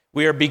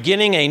We are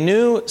beginning a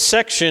new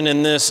section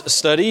in this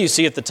study. You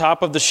see at the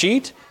top of the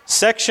sheet,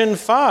 Section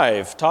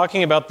 5,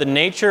 talking about the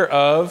nature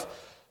of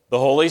the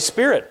Holy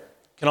Spirit.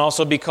 It can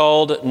also be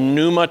called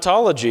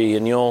pneumatology,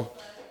 and you'll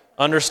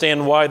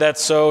understand why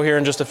that's so here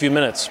in just a few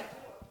minutes.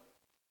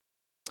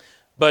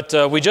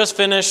 But we just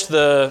finished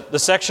the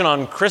section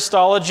on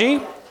Christology,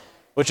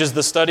 which is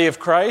the study of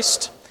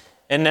Christ.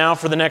 And now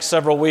for the next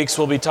several weeks,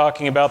 we'll be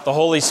talking about the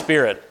Holy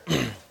Spirit.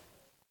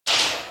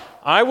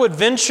 I would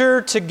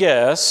venture to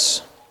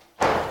guess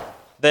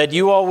that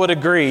you all would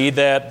agree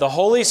that the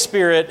Holy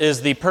Spirit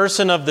is the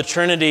person of the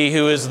Trinity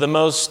who is the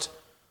most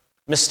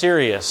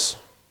mysterious.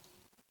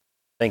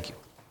 Thank you.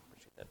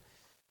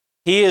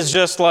 He is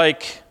just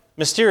like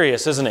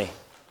mysterious, isn't he?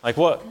 Like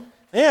what?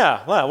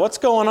 Yeah, wow, what's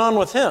going on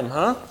with him,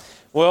 huh?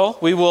 Well,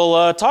 we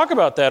will talk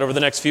about that over the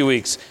next few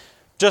weeks.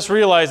 Just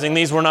realizing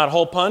these were not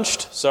hole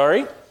punched,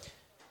 sorry.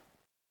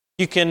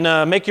 You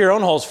can make your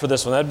own holes for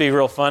this one. That'd be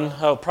real fun.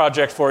 A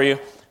project for you.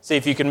 See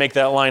if you can make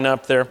that line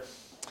up there.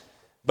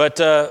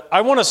 But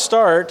I want to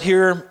start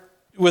here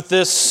with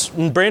this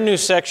brand new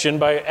section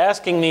by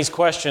asking these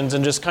questions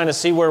and just kind of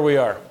see where we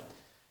are.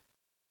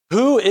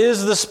 Who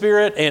is the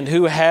Spirit and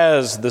who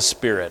has the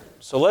Spirit?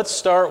 So let's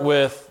start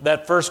with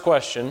that first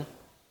question.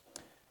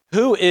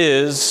 Who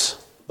is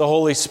the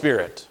Holy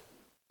Spirit?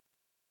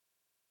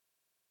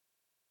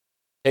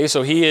 Okay,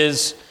 so he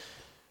is,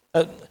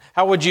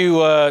 how would you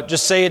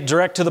just say it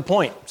direct to the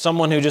point?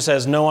 Someone who just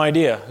has no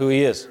idea who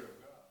he is.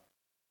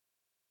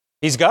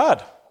 He's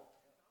God.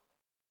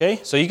 Okay,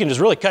 so you can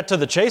just really cut to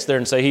the chase there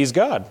and say he's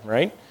God,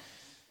 right?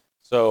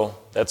 So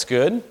that's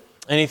good.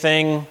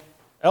 Anything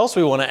else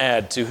we want to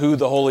add to who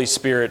the Holy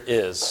Spirit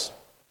is?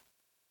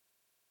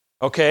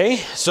 Okay,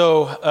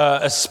 so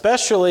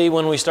especially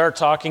when we start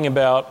talking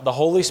about the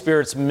Holy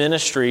Spirit's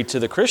ministry to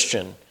the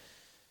Christian,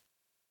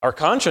 our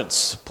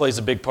conscience plays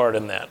a big part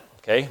in that.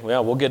 Okay,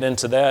 well, we'll get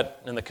into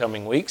that in the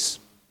coming weeks.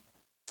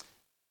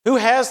 Who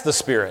has the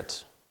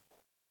Spirit?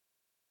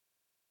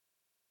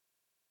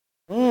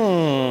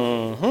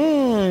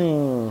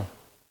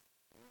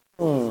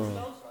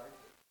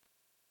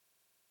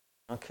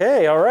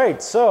 Okay, all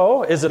right.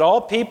 So, is it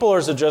all people or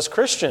is it just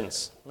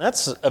Christians?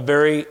 That's a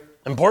very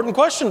important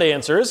question to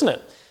answer, isn't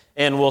it?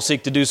 And we'll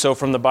seek to do so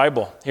from the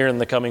Bible here in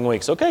the coming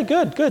weeks. Okay,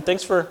 good.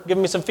 Thanks for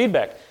giving me some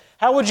feedback.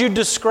 How would you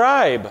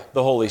describe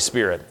the Holy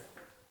Spirit?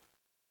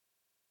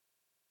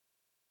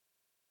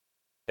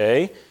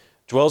 Okay,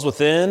 dwells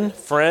within,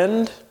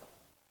 friend.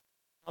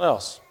 What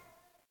else?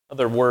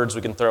 Other words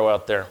we can throw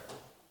out there.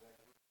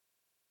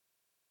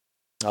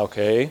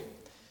 Okay,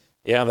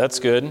 yeah, that's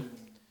good.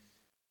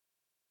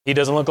 He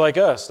doesn't look like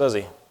us, does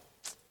he?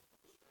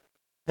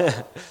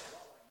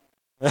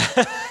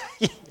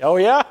 Oh,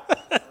 yeah?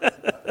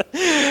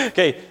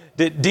 Okay,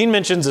 Dean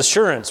mentions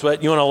assurance.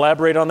 What, you want to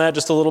elaborate on that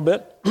just a little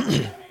bit?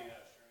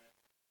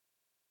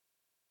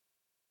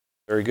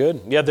 Very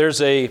good. Yeah, there's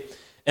an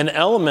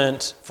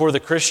element for the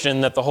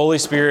Christian that the Holy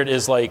Spirit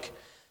is like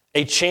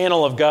a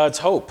channel of God's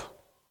hope.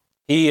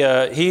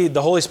 The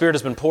Holy Spirit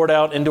has been poured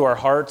out into our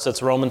hearts.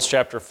 That's Romans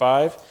chapter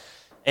 5.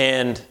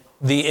 And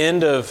the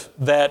end of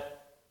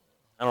that,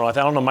 I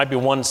don't know, it might be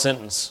one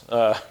sentence.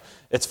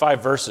 It's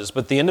 5 verses.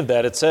 But the end of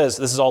that, it says,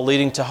 this is all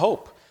leading to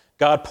hope.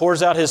 God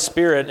pours out His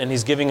Spirit, and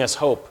He's giving us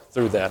hope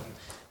through that.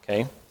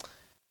 Okay?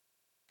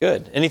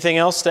 Good. Anything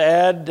else to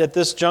add at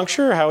this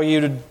juncture? How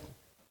you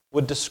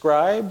would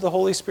describe the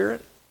Holy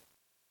Spirit?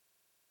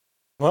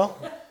 Well,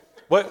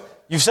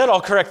 you've said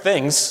all correct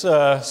things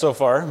so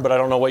far, but I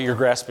don't know what you're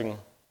grasping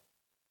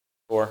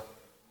for.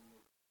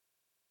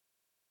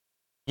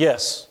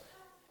 Yes.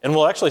 And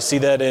we'll actually see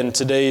that in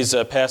today's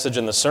passage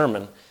in the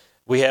sermon.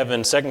 We have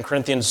in 2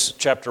 Corinthians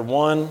chapter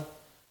 1,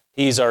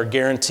 He's our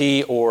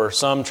guarantee, or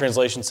some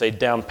translations say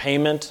down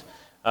payment.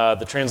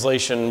 The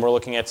translation we're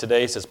looking at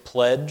today says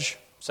pledge,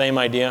 same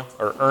idea,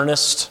 or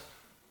earnest,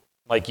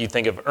 like you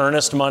think of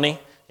earnest money.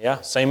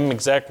 Yeah, same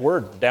exact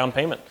word, down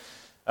payment.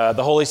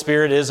 The Holy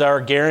Spirit is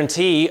our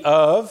guarantee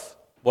of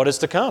what is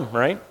to come,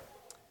 right?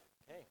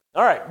 Okay.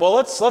 All right, well,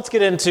 let's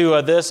get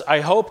into this.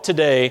 I hope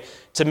today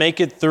to make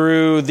it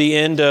through the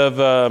end of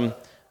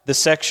the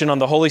section on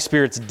the Holy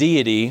Spirit's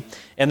deity,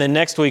 and then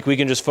next week we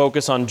can just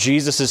focus on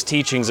Jesus'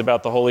 teachings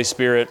about the Holy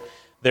Spirit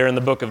there in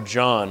the book of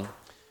John.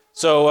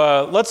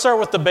 So let's start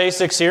with the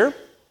basics here.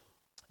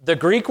 The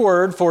Greek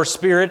word for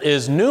spirit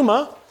is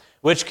pneuma,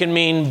 which can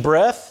mean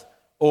breath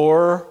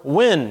or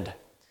wind.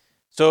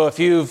 So if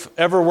you've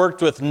ever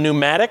worked with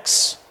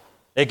pneumatics,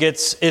 it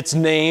gets its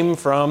name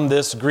from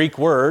this Greek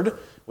word,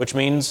 which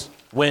means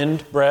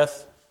wind,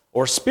 breath,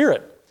 or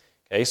spirit.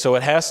 Okay, so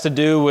it has to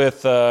do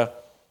with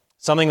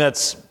something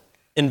that's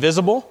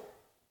invisible,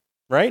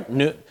 right?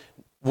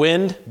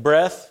 Wind,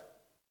 breath,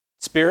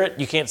 spirit,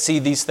 you can't see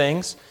these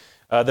things.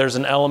 There's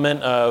an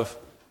element of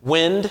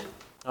wind,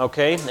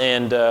 okay,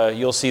 and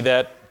you'll see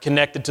that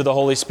connected to the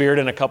Holy Spirit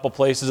in a couple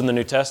places in the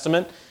New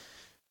Testament.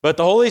 But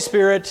the Holy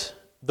Spirit,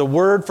 the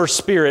word for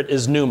spirit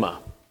is pneuma,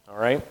 all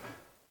right?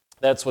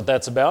 That's what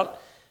that's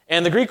about.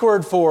 And the Greek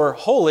word for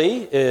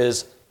holy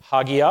is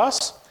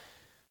hagios.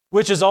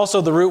 which is also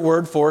the root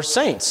word for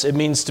saints. It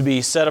means to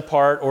be set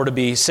apart or to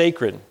be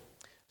sacred.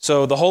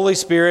 So the Holy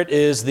Spirit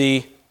is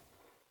the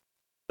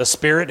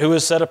Spirit who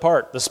is set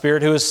apart, the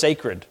Spirit who is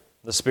sacred,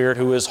 the Spirit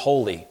who is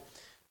holy.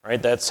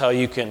 Right? That's how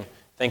you can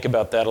think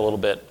about that a little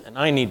bit. And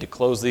I need to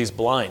close these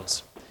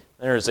blinds.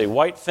 There's a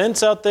white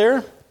fence out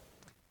there,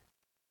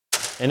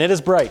 and it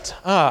is bright.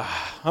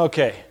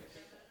 Okay.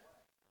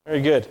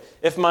 Very good.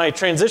 If my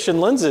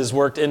transition lenses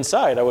worked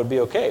inside, I would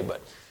be okay.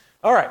 But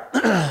all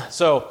right.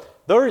 So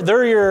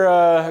they're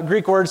your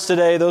Greek words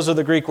today. Those are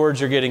the Greek words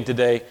you're getting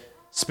today: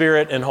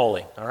 Spirit and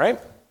holy. All right.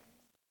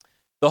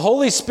 The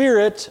Holy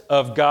Spirit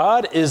of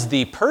God is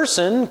the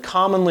person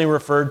commonly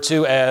referred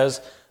to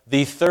as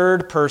the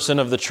third person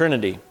of the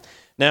Trinity.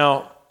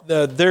 Now,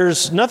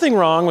 there's nothing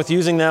wrong with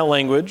using that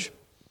language,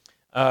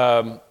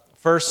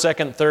 first,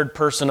 second, third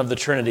person of the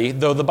Trinity,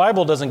 though the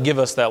Bible doesn't give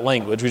us that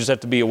language. We just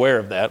have to be aware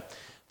of that.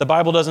 The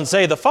Bible doesn't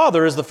say the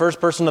Father is the first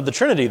person of the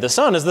Trinity, the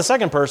Son is the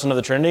second person of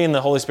the Trinity, and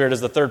the Holy Spirit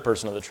is the third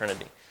person of the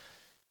Trinity.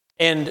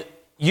 And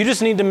you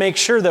just need to make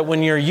sure that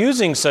when you're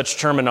using such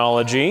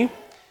terminology,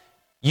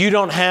 you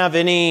don't have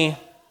any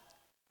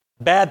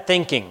bad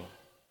thinking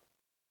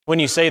when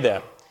you say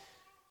that.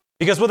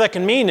 Because what that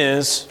can mean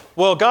is,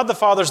 well, God the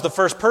Father is the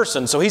first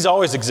person, so he's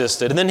always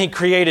existed. And then he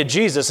created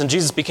Jesus, and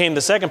Jesus became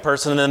the second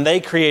person, and then they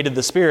created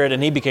the Spirit,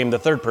 and he became the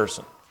third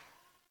person.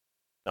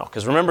 No,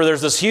 because remember,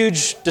 there's this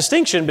huge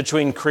distinction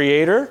between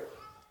creator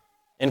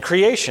and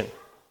creation.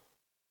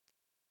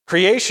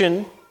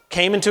 Creation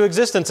came into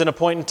existence in a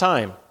point in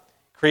time.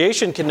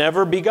 Creation can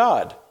never be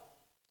God.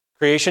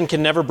 Creation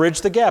can never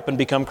bridge the gap and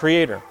become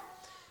creator.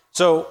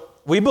 So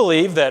we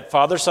believe that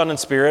Father, Son, and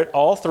Spirit,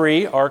 all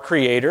three are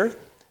creator.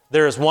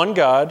 There is one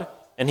God,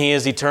 and he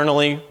is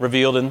eternally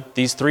revealed in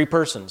these three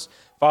persons: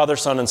 Father,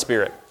 Son, and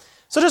Spirit.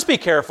 So just be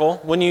careful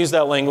when you use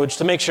that language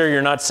to make sure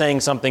you're not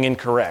saying something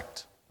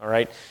incorrect, all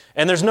right?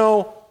 And there's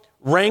no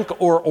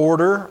rank or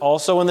order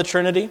also in the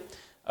Trinity.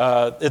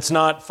 It's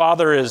not the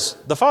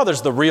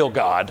Father's the real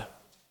God,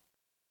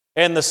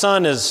 and the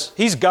Son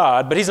he's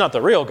God, but he's not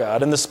the real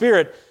God, and the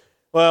Spirit,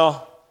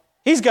 well,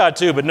 he's God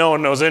too, but no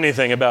one knows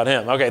anything about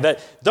him. Okay,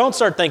 don't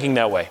start thinking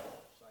that way,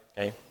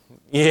 okay?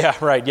 Yeah,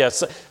 right,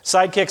 yes.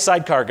 Sidekick,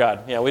 sidecar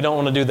God. Yeah, we don't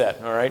want to do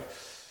that, all right?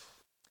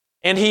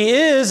 And he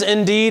is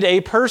indeed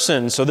a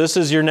person. So this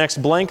is your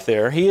next blank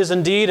there. He is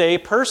indeed a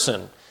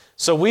person.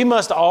 So we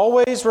must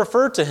always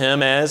refer to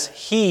him as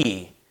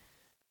he.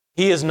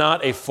 He is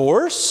not a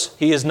force.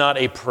 He is not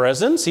a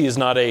presence. He is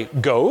not a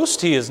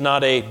ghost. He is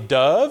not a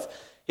dove.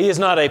 He is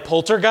not a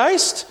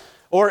poltergeist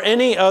or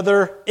any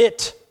other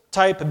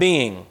it-type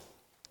being,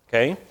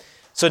 okay?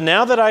 So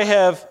now that I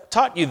have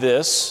taught you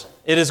this,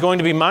 it is going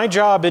to be my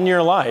job in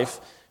your life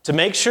to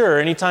make sure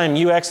anytime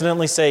you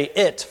accidentally say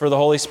it for the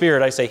Holy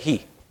Spirit, I say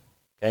he.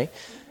 Okay?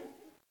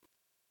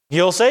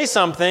 You'll say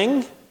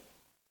something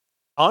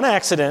on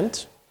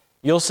accident.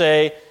 You'll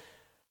say,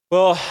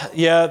 well,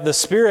 yeah, the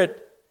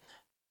Spirit,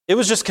 it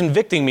was just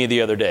convicting me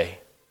the other day.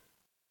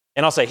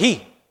 And I'll say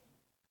he.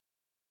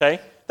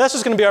 Okay? That's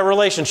just going to be our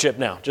relationship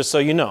now, just so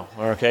you know.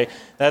 Okay?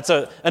 That's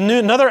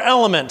another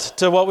element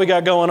to what we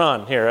got going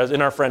on here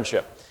in our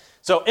friendship.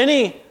 So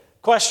any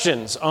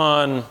questions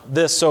on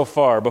this so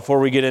far before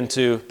we get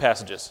into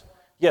passages?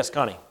 Yes,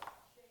 Connie.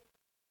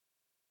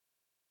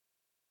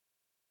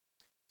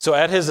 So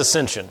at his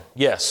ascension,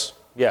 yes.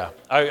 Yeah,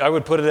 I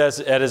would put it as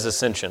at his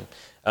ascension.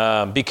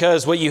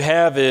 Because what you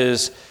have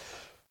is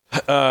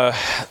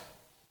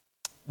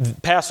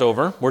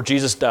Passover, where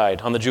Jesus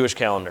died on the Jewish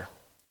calendar.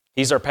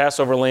 He's our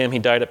Passover lamb. He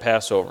died at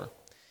Passover.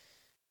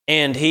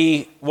 And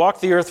he walked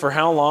the earth for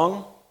how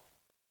long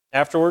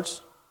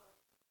afterwards?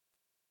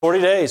 40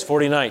 days,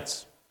 40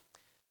 nights.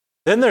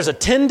 Then there's a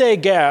 10-day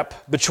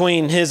gap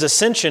between his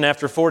ascension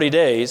after 40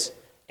 days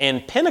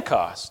and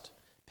Pentecost.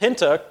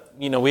 Penta,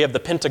 we have the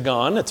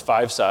Pentagon. It's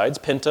 5 sides.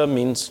 Penta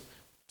means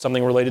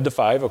something related to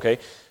 5, okay?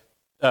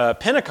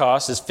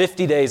 Pentecost is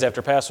 50 days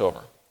after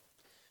Passover.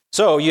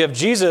 So you have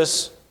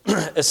Jesus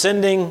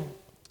ascending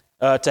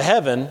to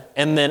heaven,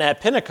 and then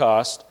at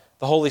Pentecost,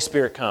 the Holy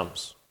Spirit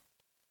comes.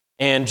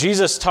 And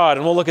Jesus taught,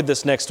 and we'll look at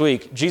this next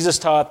week, Jesus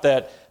taught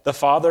that the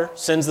Father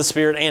sends the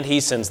Spirit and he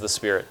sends the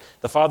Spirit.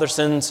 The Father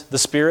sends the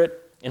Spirit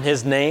in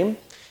his name,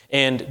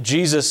 and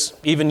Jesus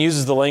even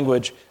uses the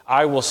language,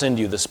 I will send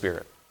you the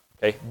Spirit.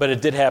 Okay? But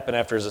it did happen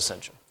after his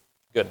ascension.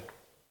 Good.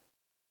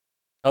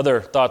 Other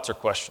thoughts or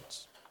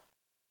questions?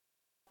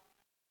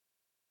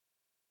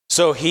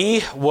 So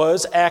he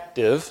was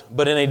active,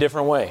 but in a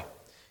different way.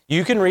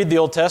 You can read the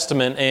Old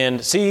Testament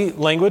and see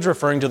language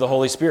referring to the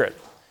Holy Spirit.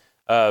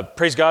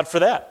 Praise God for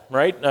that,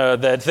 right?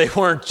 That they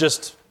weren't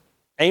just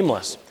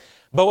aimless.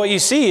 But what you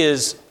see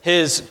is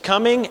his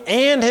coming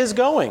and his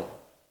going.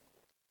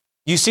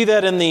 You see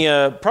that in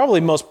the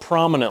probably most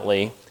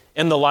prominently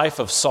in the life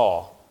of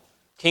Saul.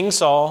 King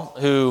Saul,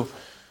 who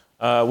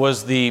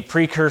was the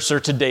precursor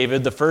to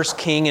David, the first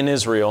king in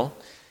Israel,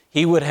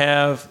 he would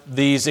have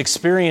these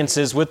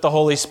experiences with the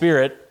Holy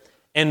Spirit,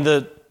 and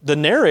the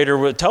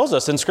narrator tells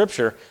us in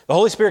Scripture, the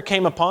Holy Spirit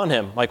came upon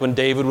him, like when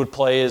David would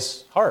play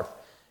his harp,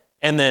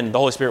 and then the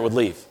Holy Spirit would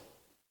leave.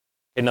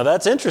 Okay, now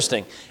that's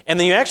interesting. And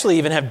then you actually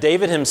even have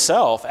David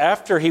himself,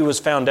 after he was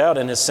found out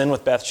in his sin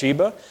with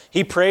Bathsheba,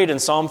 he prayed in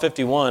Psalm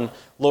 51,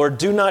 Lord,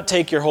 do not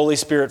take your Holy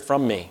Spirit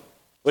from me,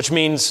 which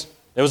means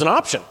it was an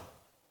option.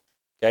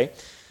 Okay?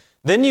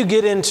 Then you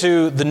get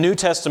into the New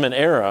Testament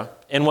era,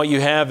 and what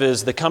you have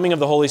is the coming of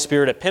the Holy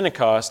Spirit at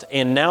Pentecost,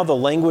 and now the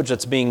language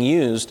that's being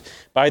used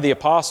by the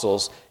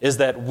apostles is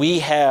that we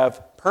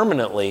have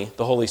permanently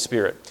the Holy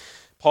Spirit.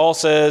 Paul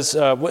says,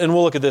 and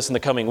we'll look at this in the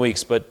coming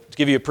weeks, but to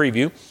give you a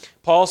preview,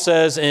 Paul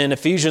says in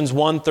Ephesians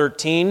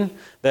 1:13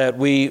 that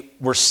we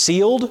were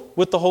sealed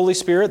with the Holy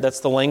Spirit.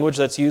 That's the language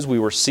that's used. We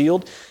were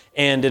sealed.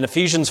 And in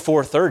Ephesians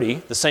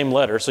 4:30, the same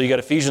letter, so you got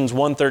Ephesians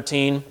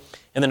 1:13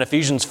 and then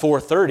Ephesians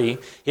 4:30,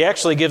 he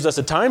actually gives us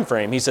a time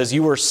frame. He says,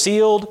 you were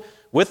sealed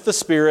with the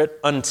Spirit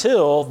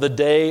until the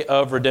day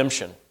of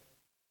redemption.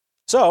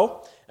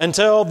 So,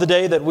 until the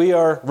day that we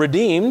are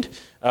redeemed,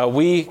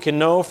 we can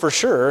know for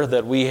sure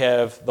that we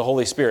have the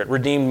Holy Spirit.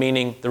 Redeemed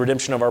meaning the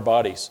redemption of our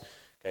bodies.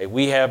 Okay,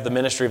 we have the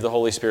ministry of the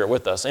Holy Spirit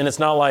with us. And it's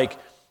not like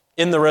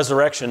in the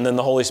resurrection, then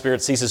the Holy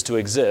Spirit ceases to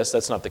exist.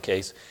 That's not the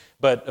case.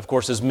 But, of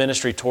course, his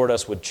ministry toward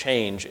us would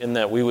change in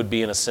that we would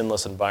be in a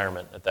sinless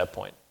environment at that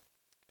point.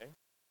 Okay?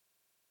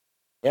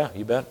 Yeah,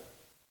 you bet.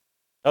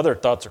 Other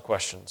thoughts or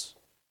questions?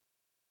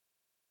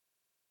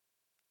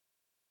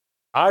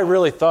 I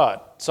really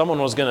thought someone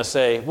was going to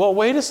say, well,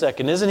 wait a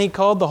second, isn't he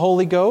called the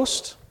Holy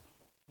Ghost?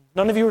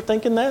 None of you were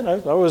thinking that?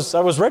 I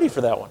was ready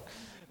for that one.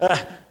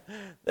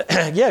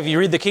 Yeah, if you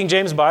read the King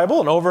James Bible,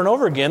 and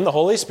over again, the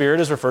Holy Spirit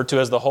is referred to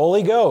as the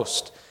Holy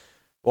Ghost.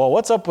 Well,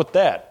 what's up with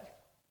that?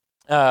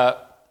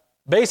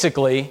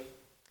 Basically,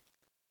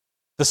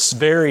 this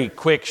very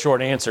quick,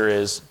 short answer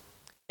is,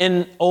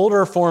 in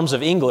older forms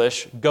of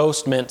English,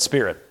 ghost meant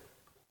spirit,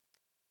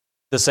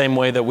 the same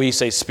way that we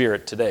say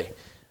spirit today.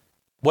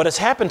 What has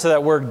happened to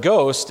that word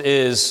ghost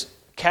is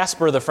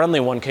Casper the Friendly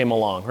One came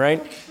along,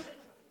 right?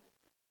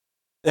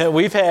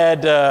 We've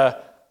had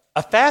a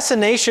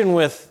fascination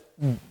with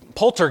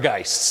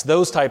poltergeists,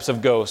 those types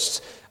of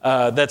ghosts,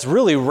 that's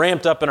really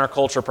ramped up in our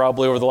culture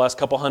probably over the last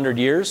couple hundred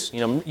years.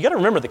 You got to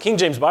remember the King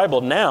James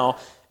Bible now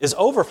is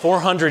over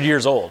 400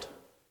 years old.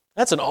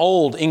 That's an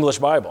old English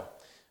Bible,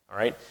 all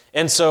right?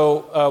 And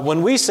so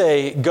when we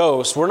say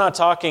ghost, we're not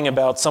talking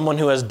about someone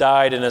who has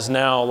died and is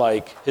now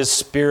like his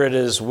spirit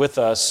is with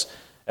us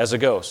as a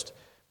ghost.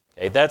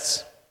 Okay,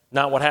 that's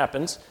not what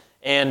happens,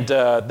 and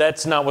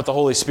that's not what the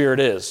Holy Spirit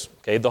is.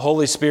 Okay, the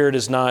Holy Spirit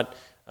is not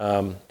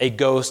a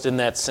ghost in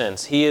that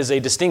sense. He is a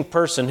distinct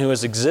person who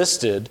has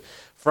existed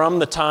from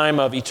the time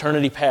of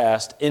eternity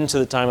past into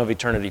the time of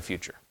eternity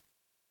future.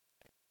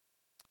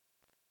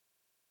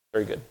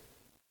 Very good.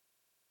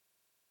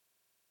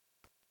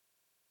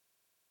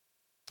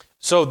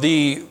 So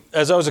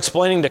as I was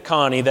explaining to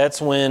Connie,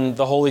 that's when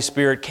the Holy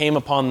Spirit came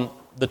upon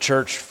the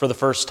church for the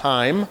first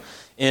time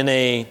in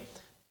a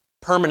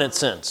permanent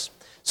sense.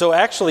 So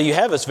actually you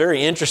have this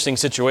very interesting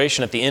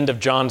situation at the end of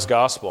John's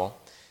Gospel.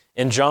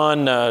 In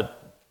John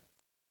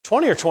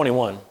 20 or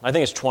 21, I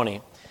think it's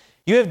 20,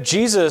 you have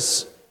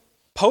Jesus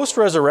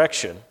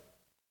post-resurrection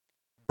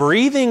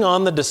breathing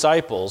on the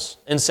disciples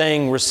and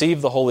saying,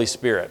 receive the Holy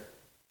Spirit.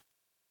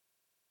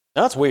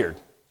 Now that's weird.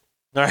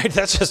 All right,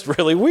 that's just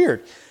really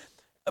weird.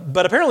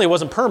 But apparently it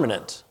wasn't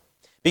permanent,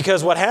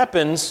 because what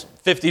happens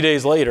 50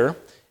 days later,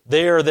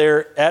 they are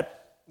there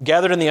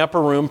gathered in the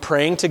upper room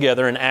praying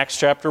together in Acts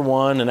chapter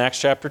 1 and Acts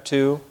chapter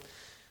 2.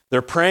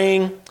 They're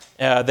praying.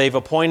 They've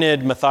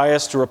appointed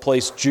Matthias to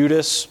replace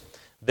Judas.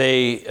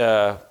 They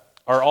are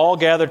all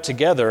gathered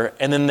together,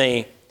 and then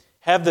they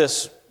have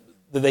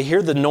they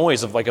hear the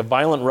noise of like a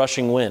violent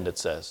rushing wind, it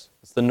says.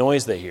 It's the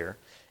noise they hear.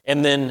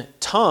 And then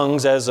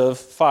tongues as of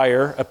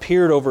fire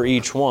appeared over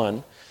each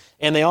one,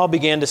 and they all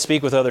began to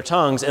speak with other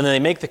tongues, and then they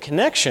make the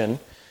connection,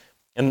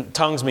 and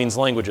tongues means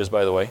languages,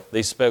 by the way.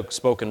 They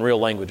spoke in real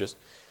languages.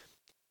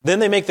 Then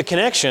they make the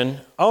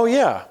connection, oh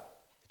yeah,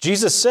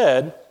 Jesus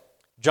said,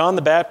 John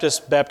the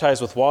Baptist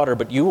baptized with water,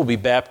 but you will be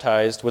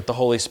baptized with the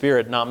Holy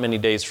Spirit not many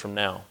days from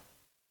now.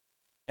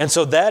 And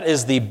so that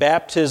is the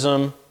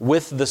baptism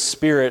with the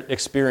Spirit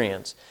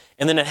experience.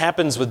 And then it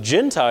happens with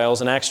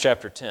Gentiles in Acts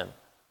chapter 10.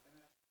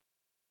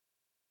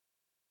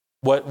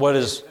 What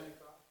is...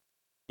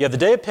 Yeah, the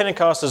day of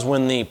Pentecost is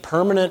when the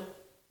permanent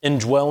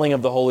indwelling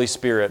of the Holy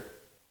Spirit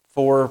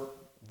for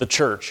the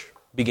church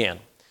began.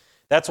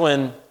 That's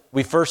when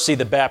we first see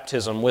the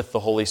baptism with the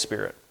Holy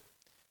Spirit.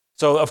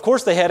 So, of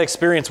course, they had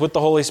experience with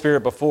the Holy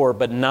Spirit before,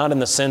 but not in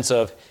the sense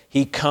of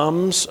He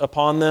comes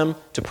upon them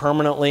to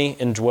permanently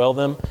indwell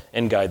them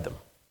and guide them.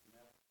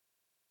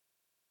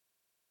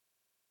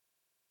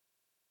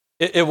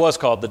 It was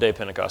called the day of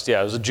Pentecost.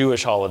 Yeah, it was a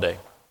Jewish holiday.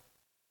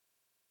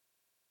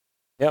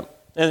 Yep.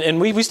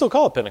 And we still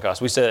call it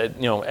Pentecost. We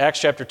said,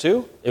 Acts chapter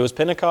 2, it was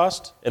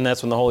Pentecost, and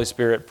that's when the Holy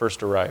Spirit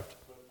first arrived.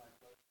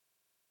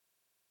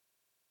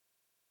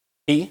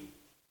 He?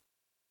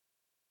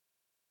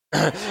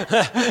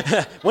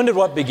 When did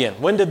what begin?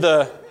 When did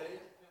the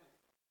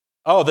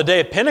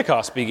day of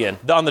Pentecost begin?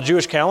 On the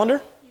Jewish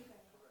calendar?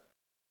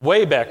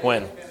 Way back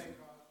when.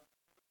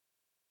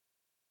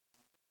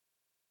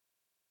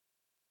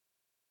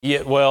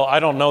 Yeah, well, I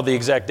don't know the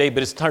exact date,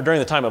 but it's during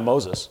the time of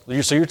Moses.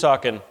 So you're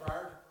talking,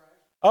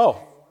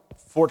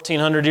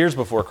 1,400 years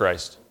before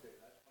Christ.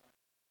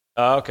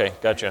 Okay,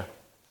 gotcha.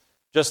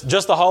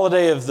 Just the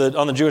holiday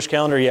on the Jewish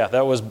calendar, yeah,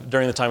 that was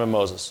during the time of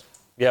Moses.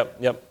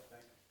 Yep.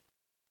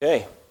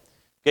 Okay.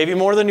 Gave you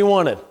more than you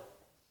wanted.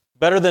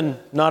 Better than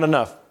not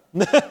enough.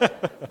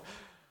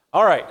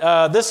 All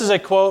right, this is a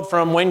quote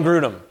from Wayne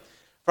Grudem.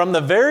 From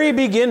the very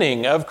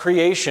beginning of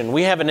creation,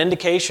 we have an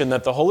indication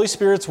that the Holy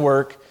Spirit's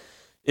work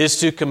is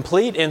to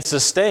complete and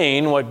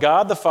sustain what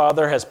God the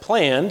Father has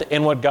planned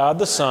and what God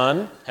the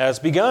Son has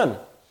begun.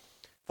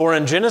 For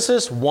in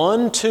Genesis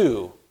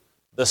 1:2,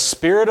 the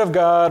Spirit of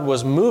God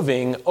was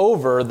moving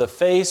over the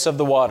face of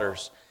the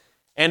waters.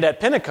 And at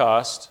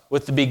Pentecost,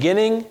 with the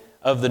beginning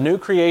of the new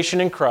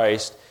creation in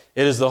Christ,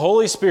 it is the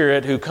Holy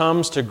Spirit who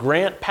comes to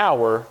grant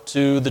power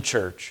to the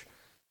church.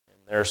 And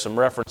there are some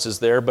references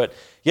there, but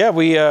yeah,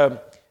 we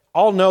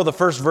all know the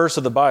first verse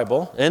of the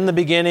Bible. In the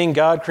beginning,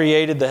 God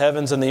created the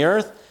heavens and the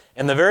earth.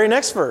 And the very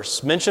next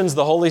verse mentions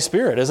the Holy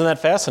Spirit. Isn't that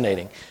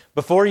fascinating?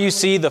 Before you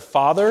see the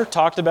Father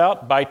talked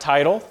about by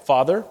title,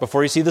 Father,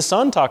 before you see the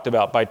Son talked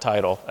about by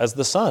title as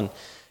the Son,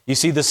 you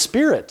see the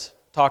Spirit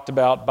talked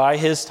about by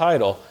His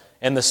title,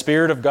 and the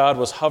Spirit of God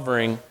was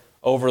hovering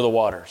over the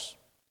waters.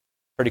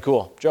 Pretty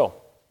cool. Joe.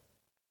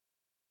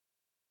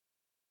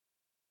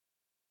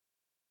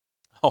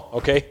 Oh,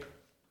 okay.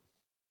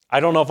 I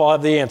don't know if I'll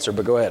have the answer,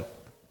 but go ahead.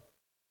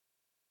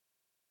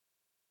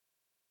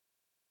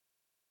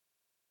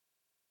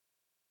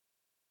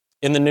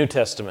 In the New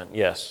Testament,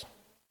 yes.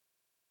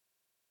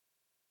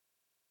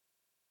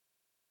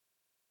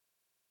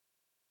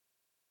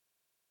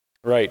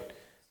 Right.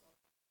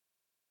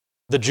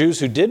 The Jews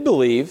who did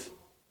believe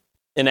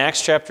in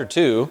Acts chapter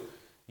 2,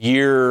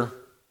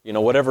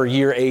 whatever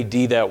year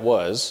AD that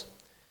was,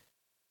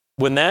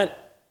 when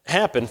that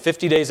happened,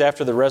 50 days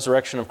after the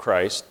resurrection of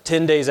Christ,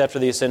 10 days after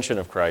the ascension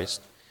of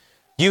Christ,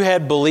 you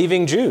had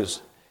believing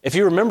Jews. If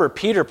you remember,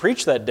 Peter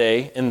preached that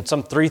day and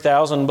some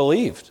 3,000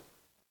 believed.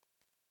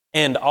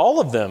 And all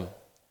of them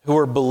who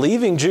were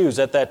believing Jews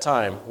at that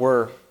time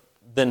were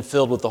then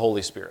filled with the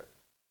Holy Spirit.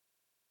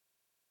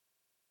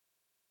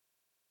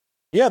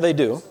 Yeah, they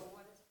do.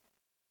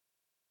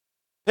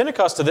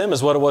 Pentecost to them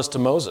is what it was to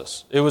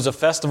Moses. It was a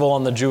festival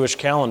on the Jewish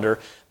calendar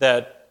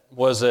that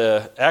was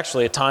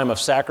actually a time of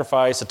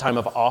sacrifice, a time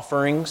of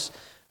offerings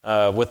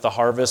with the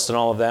harvest and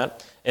all of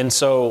that. And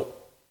so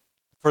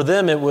for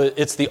them,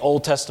 it's the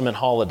Old Testament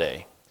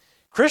holiday.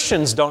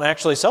 Christians don't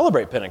actually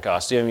celebrate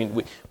Pentecost. I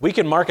mean, we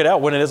can mark it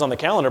out when it is on the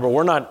calendar, but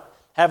we're not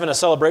having a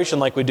celebration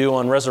like we do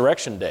on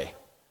Resurrection Day,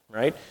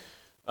 right?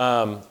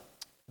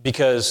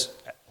 Because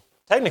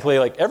technically,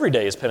 every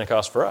day is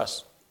Pentecost for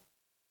us.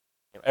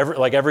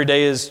 Every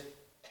day is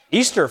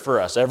Easter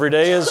for us. Every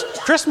day is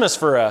Christmas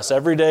for us.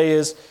 Every day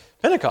is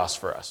Pentecost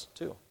for us,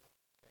 too.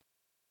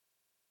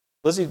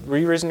 Lizzie, were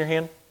you raising your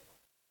hand?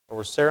 Or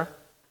was Sarah?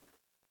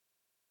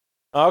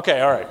 Okay,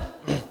 all right.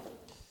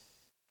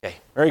 Okay,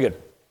 very good.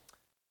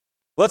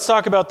 Let's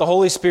talk about the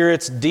Holy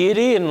Spirit's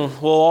deity, and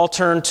we'll all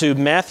turn to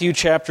Matthew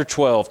chapter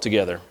 12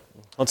 together.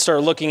 Let's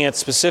start looking at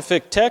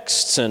specific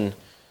texts and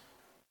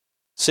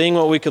seeing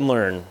what we can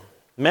learn.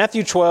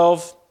 Matthew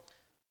 12,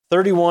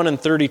 31 and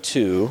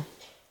 32.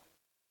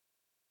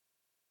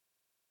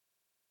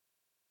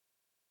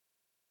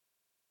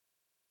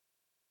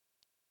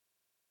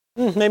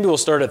 Maybe we'll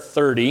start at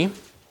 30.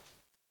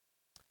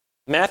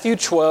 Matthew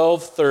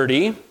 12,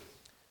 30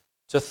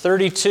 to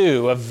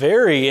 32, a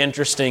very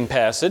interesting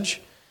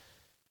passage.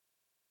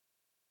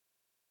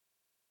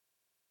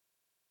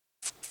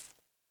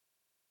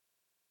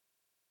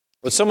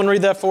 Would someone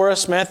read that for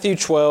us? Matthew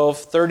 12,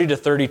 30 to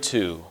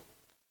 32.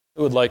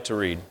 Who would like to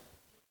read?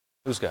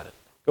 Who's got it?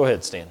 Go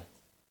ahead, Stan.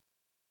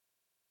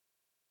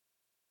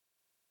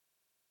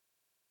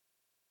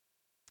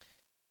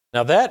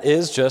 Now that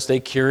is just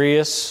a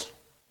curious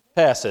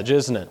passage,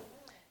 isn't it?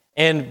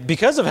 And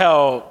because of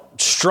how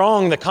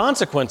strong the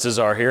consequences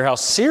are here, how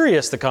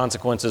serious the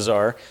consequences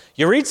are,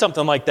 you read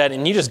something like that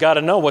and you just got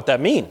to know what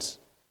that means.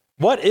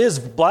 What is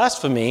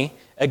blasphemy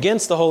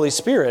against the Holy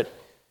Spirit?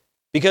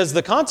 Because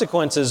the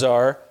consequences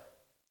are,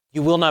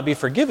 you will not be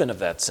forgiven of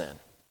that sin.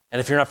 And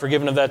if you're not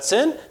forgiven of that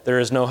sin, there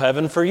is no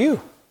heaven for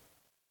you.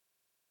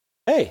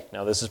 Hey,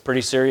 now this is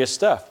pretty serious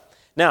stuff.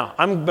 Now,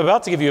 I'm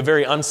about to give you a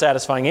very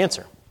unsatisfying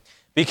answer.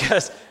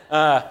 Because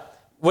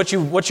what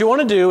you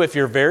want to do, if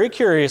you're very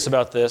curious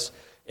about this,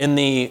 in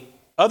the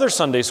other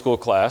Sunday school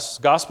class,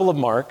 Gospel of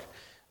Mark,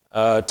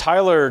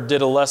 Tyler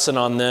did a lesson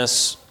on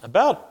this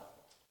about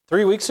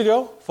 4 weeks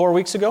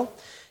ago.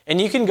 And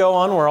you can go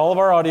on where all of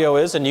our audio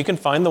is, and you can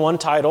find the one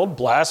titled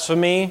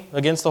Blasphemy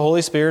Against the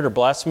Holy Spirit or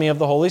Blasphemy of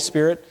the Holy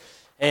Spirit.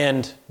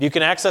 And you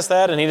can access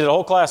that, and he did a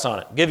whole class on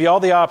it. Give you all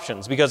the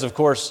options, because, of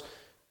course,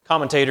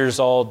 commentators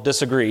all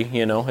disagree,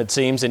 it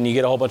seems, and you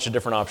get a whole bunch of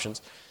different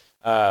options.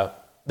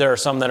 There are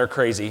some that are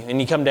crazy, and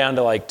you come down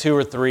to 2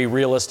 or 3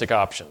 realistic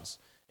options,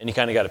 and you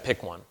kind of got to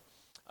pick one.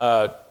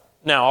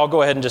 Now, I'll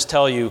go ahead and just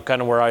tell you kind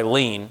of where I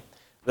lean.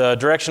 The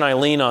direction I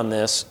lean on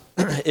this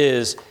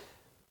is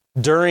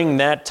during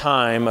that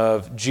time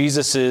of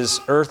Jesus'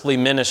 earthly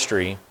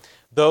ministry,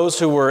 those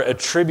who were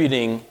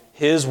attributing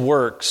his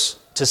works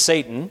to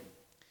Satan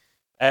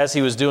as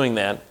he was doing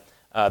that,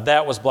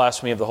 that was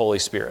blasphemy of the Holy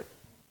Spirit.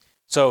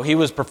 So he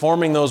was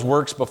performing those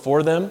works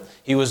before them.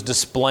 He was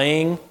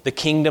displaying the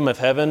kingdom of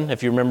heaven.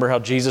 If you remember how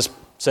Jesus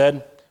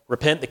said,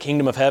 repent, the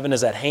kingdom of heaven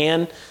is at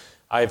hand.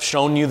 I have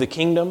shown you the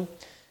kingdom.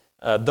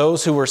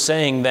 Those who were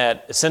saying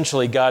that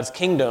essentially God's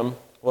kingdom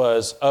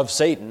was of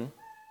Satan,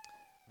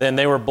 then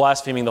they were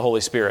blaspheming the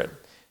Holy Spirit.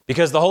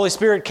 Because the Holy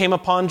Spirit came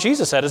upon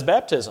Jesus at his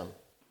baptism,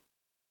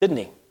 didn't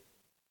he?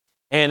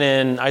 And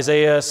in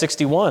Isaiah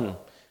 61,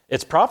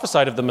 it's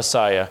prophesied of the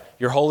Messiah,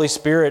 your Holy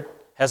Spirit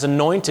has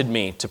anointed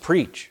me to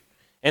preach.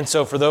 And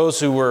so for those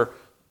who were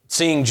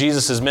seeing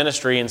Jesus'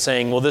 ministry and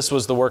saying, well, this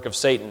was the work of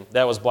Satan,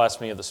 that was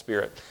blasphemy of the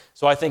Spirit.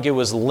 So I think it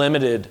was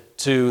limited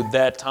to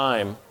that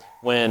time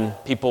when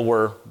people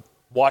were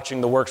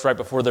watching the works right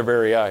before their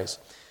very eyes.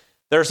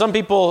 There are some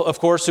people, of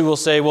course, who will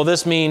say, well,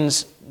 this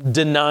means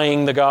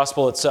denying the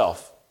gospel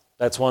itself.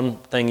 That's one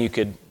thing you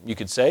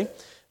could say,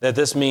 that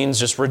this means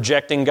just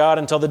rejecting God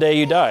until the day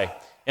you die.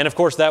 And of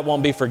course, that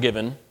won't be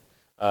forgiven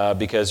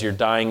because you're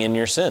dying in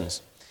your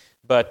sins.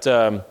 But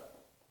I'm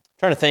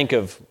trying to think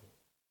of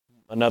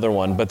another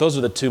one, but those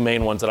are the two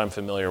main ones that I'm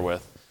familiar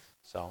with.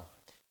 So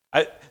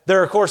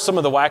there are, of course, some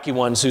of the wacky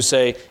ones who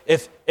say,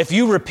 if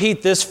you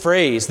repeat this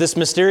phrase, this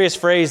mysterious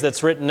phrase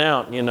that's written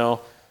out,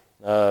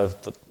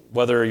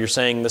 whether you're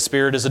saying the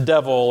Spirit is a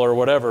devil or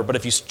whatever, but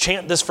if you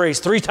chant this phrase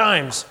 3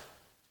 times,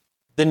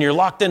 then you're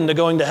locked into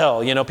going to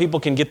hell.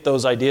 People can get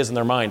those ideas in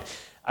their mind.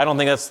 I don't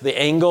think that's the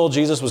angle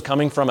Jesus was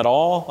coming from at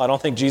all. I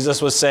don't think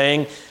Jesus was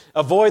saying,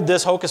 avoid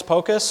this hocus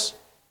pocus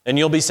and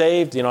you'll be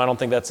saved. I don't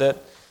think that's it.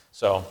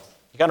 So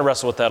you got to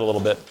wrestle with that a little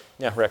bit.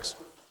 Yeah, Rex.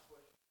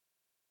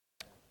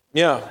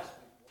 Yeah.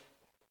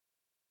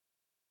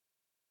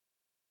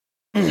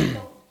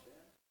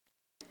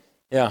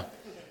 Yeah.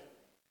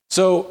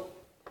 So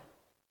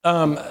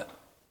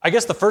I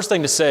guess the first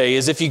thing to say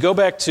is if you go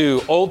back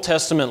to Old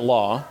Testament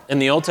law, in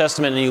the Old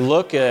Testament, and you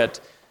look at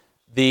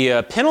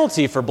the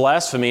penalty for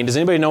blasphemy, does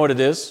anybody know what it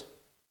is?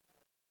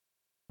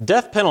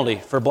 Death penalty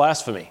for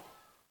blasphemy.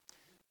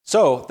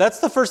 So that's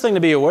the first thing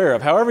to be aware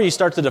of. However you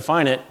start to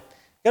define it,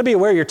 you got to be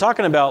aware you're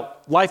talking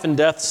about life and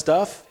death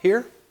stuff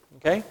here,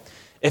 okay?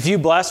 If you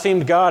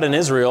blasphemed God in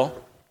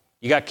Israel,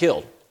 you got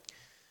killed.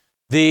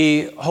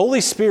 The Holy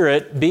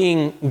Spirit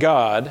being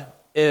God,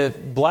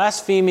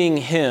 blaspheming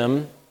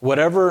him,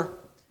 whatever,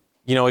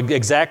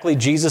 exactly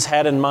Jesus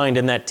had in mind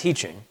in that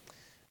teaching,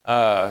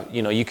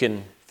 you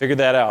can figure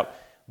that out.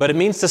 But it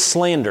means to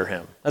slander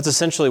him. That's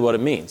essentially what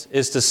it means,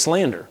 is to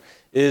slander,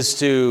 is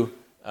to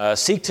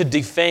seek to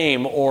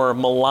defame or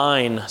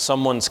malign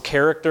someone's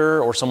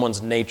character or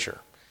someone's nature.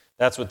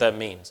 That's what that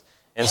means.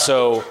 And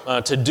so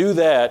to do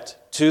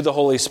that to the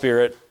Holy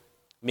Spirit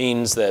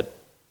means that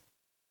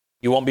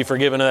you won't be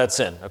forgiven of that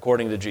sin,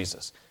 according to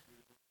Jesus.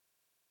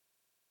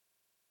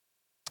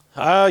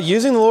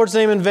 Using the Lord's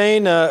name in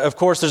vain, of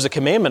course, there's a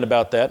commandment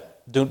about that.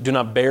 Do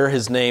not bear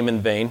his name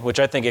in vain, which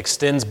I think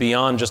extends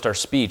beyond just our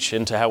speech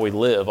into how we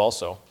live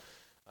also,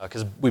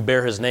 because we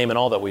bear his name in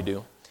all that we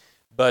do.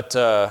 But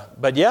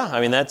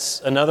yeah,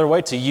 that's another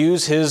way to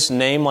use his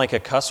name like a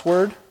cuss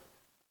word.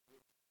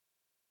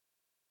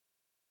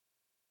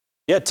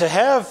 Yeah, to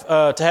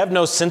have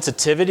no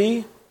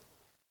sensitivity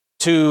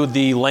to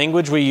the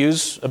language we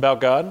use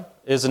about God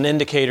is an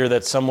indicator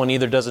that someone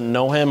either doesn't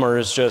know him or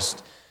is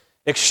just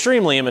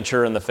extremely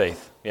immature in the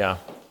faith. Yeah.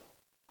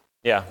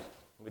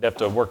 We'd have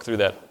to work through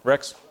that.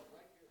 Rex?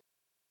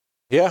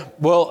 Yeah.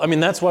 Well,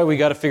 that's why we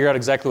got to figure out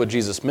exactly what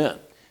Jesus meant.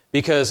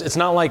 Because it's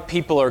not like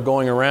people are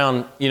going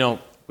around,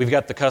 we've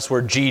got the cuss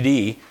word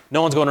GD.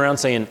 No one's going around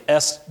saying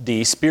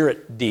SD,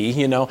 Spirit D,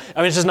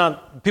 It's just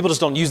not, people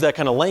just don't use that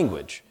kind of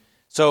language.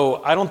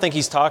 So I don't think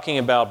he's talking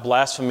about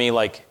blasphemy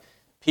like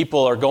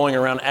people are going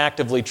around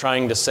actively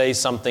trying to say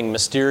something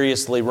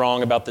mysteriously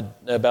wrong about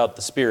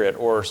the Spirit,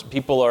 or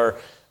people are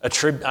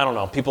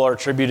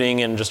attributing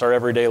in just our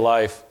everyday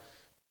life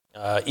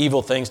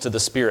evil things to the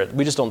Spirit.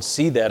 We just don't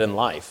see that in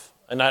life.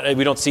 And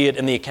we don't see it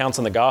in the accounts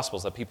in the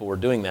Gospels that people were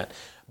doing that.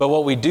 But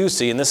what we do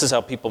see, and this is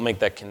how people make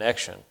that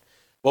connection,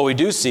 what we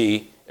do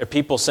see are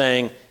people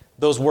saying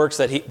those works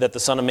that the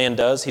Son of Man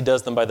does, he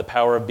does them by the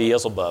power of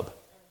Beelzebub,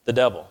 the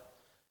devil.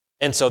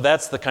 And so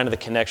that's the kind of the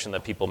connection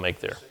that people make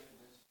there.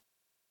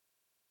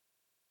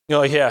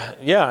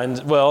 And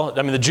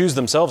the Jews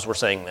themselves were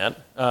saying that.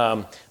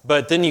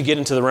 But then you get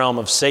into the realm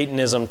of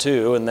Satanism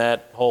too, and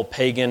that whole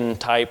pagan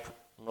type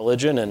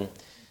religion, and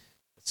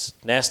it's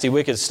nasty,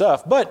 wicked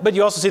stuff. But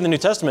you also see in the New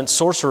Testament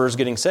sorcerers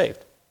getting saved.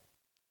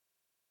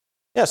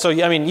 Yeah, so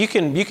you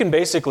can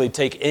basically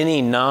take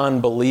any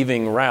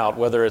non-believing route,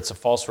 whether it's a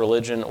false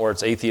religion or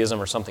it's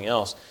atheism or something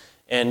else,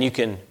 and you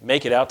can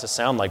make it out to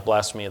sound like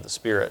blasphemy of the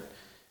Spirit.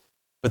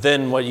 But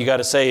then what you got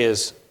to say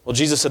is, well,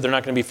 Jesus said they're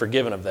not going to be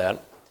forgiven of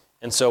that.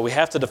 And so we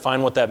have to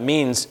define what that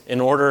means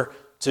in order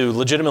to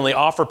legitimately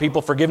offer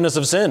people forgiveness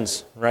of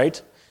sins,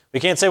 right? We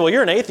can't say, well,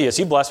 you're an atheist.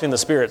 You blaspheme the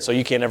Spirit, so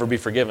you can't ever be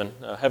forgiven.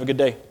 Have a good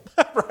day,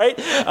 right?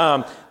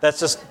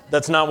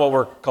 That's not what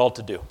we're called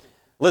to do.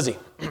 Lizzie.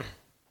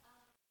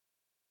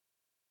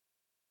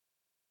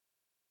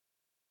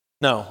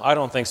 No, I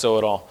don't think so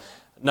at all.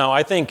 No,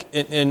 I think,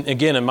 and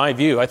again, in my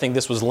view, I think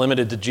this was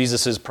limited to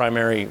Jesus'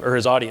 primary, or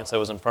his audience that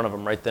was in front of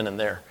him right then and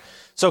there.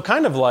 So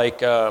kind of like,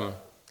 there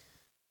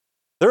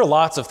are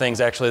lots of things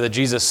actually that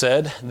Jesus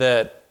said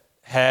that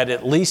had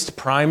at least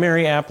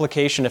primary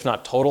application, if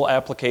not total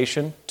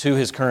application, to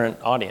his current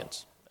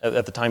audience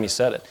at the time he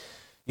said it.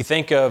 You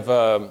think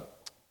of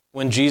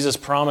when Jesus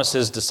promised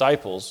his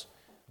disciples,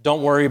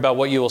 don't worry about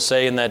what you will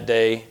say in that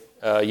day,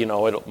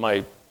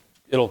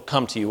 it'll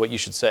come to you what you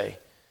should say.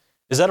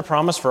 Is that a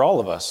promise for all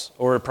of us,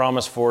 or a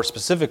promise for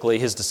specifically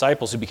his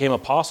disciples who became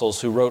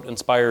apostles who wrote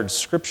inspired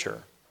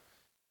scripture?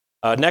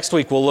 Next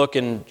week we'll look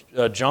in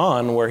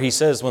John where he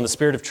says, when the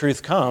Spirit of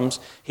truth comes,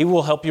 he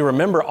will help you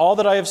remember all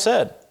that I have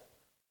said.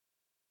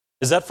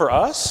 Is that for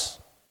us?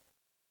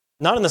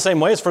 Not in the same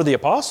way as for the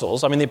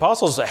apostles. I mean, the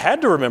apostles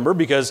had to remember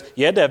because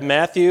you had to have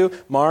Matthew,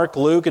 Mark,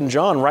 Luke, and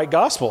John write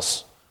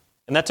gospels.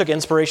 And that took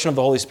inspiration of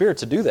the Holy Spirit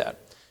to do that.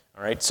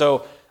 All right,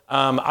 so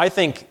I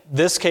think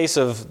this case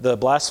of the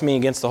blasphemy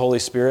against the Holy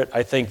Spirit,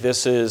 I think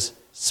this is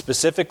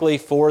specifically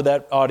for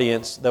that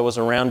audience that was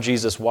around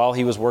Jesus while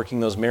he was working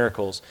those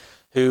miracles,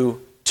 who,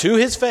 to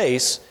his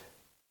face,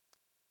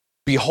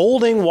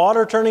 beholding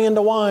water turning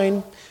into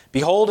wine,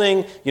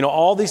 beholding,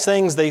 all these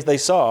things they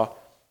saw,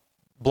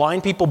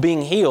 blind people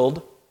being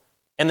healed,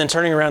 and then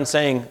turning around and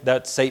saying,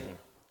 that's Satan.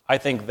 I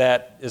think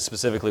that is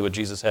specifically what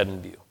Jesus had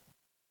in view.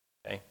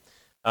 Okay,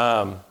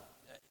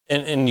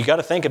 and you got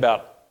to think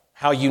about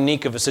how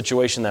unique of a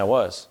situation that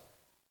was.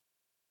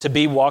 To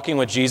be walking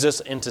with Jesus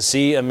and to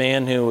see a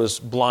man who was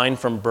blind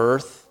from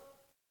birth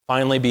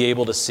finally be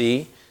able to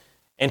see,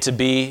 and to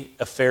be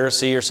a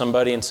Pharisee or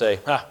somebody and say,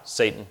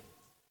 Satan.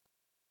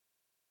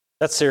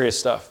 That's serious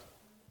stuff.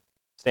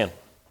 Stan.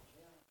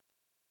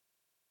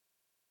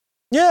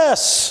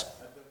 Yes.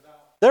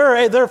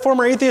 There are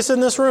former atheists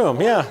in this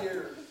room. Yeah.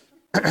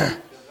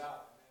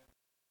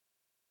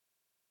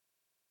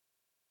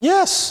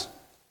 Yes.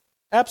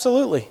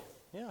 Absolutely.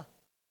 Yeah.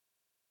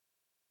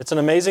 It's an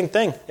amazing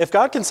thing. If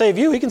God can save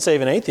you, he can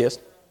save an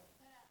atheist.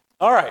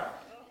 All right.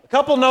 A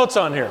couple notes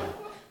on here.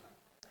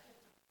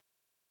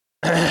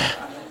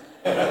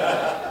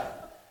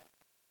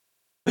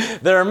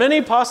 There are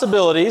many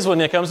possibilities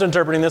when it comes to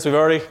interpreting this. We've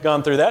already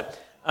gone through that.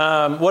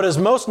 What is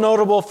most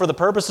notable for the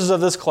purposes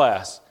of this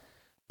class,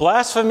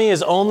 blasphemy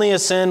is only a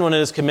sin when it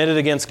is committed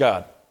against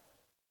God.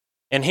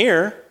 And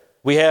here,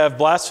 we have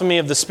blasphemy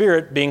of the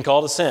Spirit being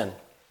called a sin.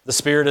 The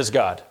Spirit is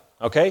God.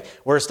 Okay?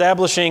 We're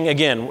establishing,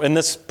 again, in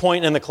this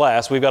point in the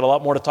class, we've got a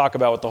lot more to talk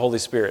about with the Holy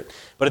Spirit.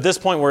 But at this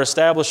point, we're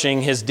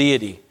establishing his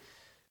deity.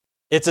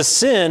 It's a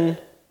sin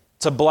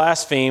to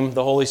blaspheme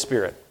the Holy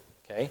Spirit.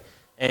 Okay?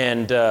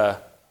 And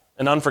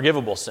an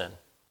unforgivable sin.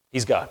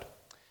 He's God.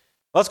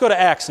 Let's go to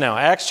Acts now.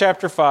 Acts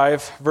chapter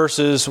 5,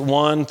 verses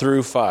 1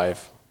 through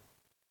 5.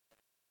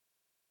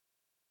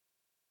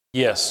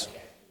 Yes.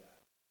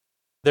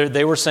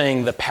 They were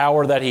saying the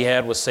power that he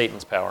had was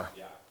Satan's power.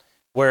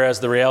 Whereas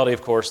the reality,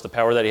 of course, the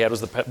power that he had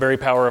was the very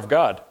power of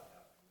God.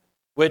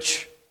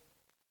 Which,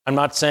 I'm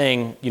not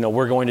saying,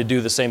 we're going to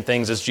do the same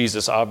things as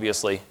Jesus,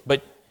 obviously.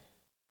 But,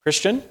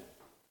 Christian,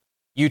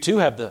 you too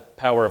have the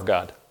power of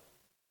God.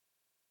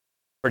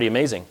 Pretty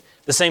amazing.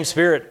 The same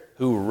Spirit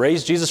who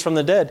raised Jesus from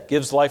the dead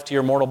gives life to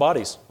your mortal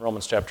bodies,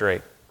 Romans chapter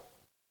 8.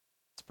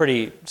 It's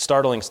pretty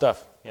startling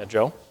stuff. Yeah,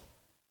 Joe?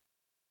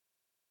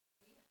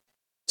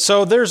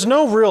 So there's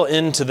no real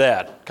end to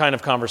that kind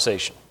of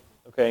conversation,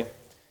 okay?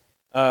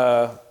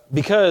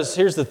 Because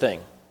here's the thing,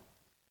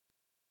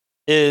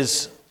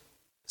 is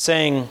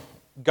saying,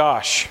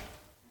 gosh,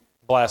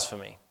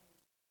 blasphemy.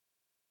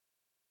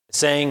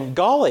 Saying,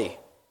 golly,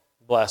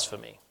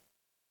 blasphemy.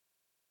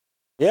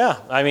 Yeah,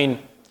 I mean,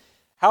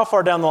 how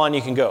far down the line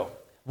you can go.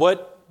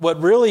 What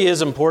really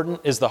is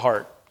important is the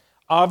heart.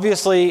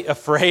 Obviously, a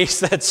phrase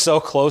that's so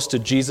close to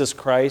Jesus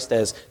Christ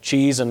as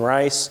cheese and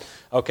rice,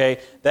 okay,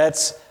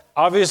 that's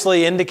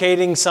obviously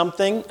indicating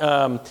something,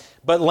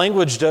 but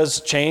language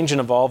does change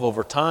and evolve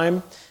over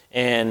time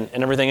and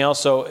everything else.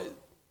 So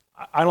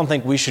I don't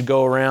think we should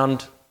go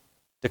around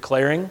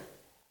declaring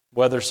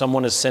whether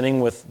someone is sinning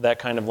with that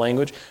kind of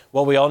language.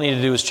 What we all need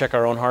to do is check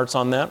our own hearts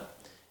on that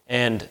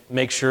and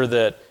make sure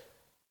that,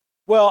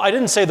 well, I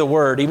didn't say the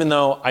word, even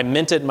though I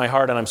meant it in my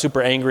heart and I'm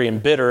super angry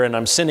and bitter and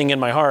I'm sinning in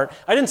my heart.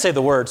 I didn't say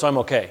the word, so I'm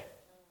okay.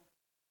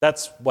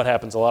 That's what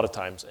happens a lot of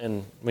times,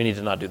 and we need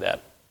to not do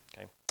that.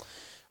 Okay.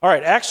 All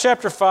right, Acts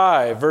chapter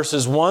 5,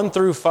 verses 1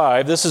 through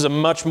 5. This is a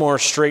much more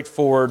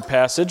straightforward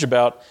passage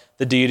about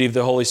the deity of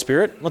the Holy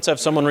Spirit. Let's have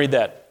someone read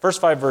that. First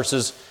 5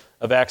 verses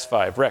of Acts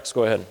 5. Rex,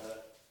 go ahead.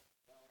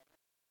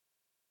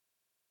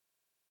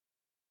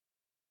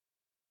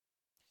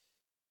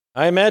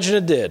 I imagine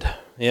it did.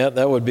 Yeah,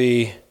 that would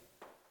be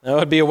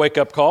a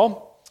wake-up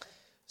call.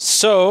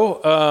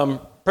 So,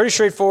 pretty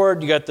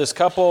straightforward. You got this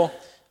couple.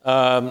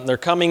 They're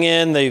coming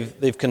in.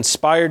 They've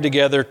conspired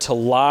together to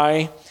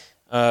lie,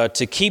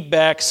 to keep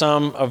back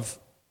some of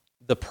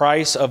the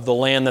price of the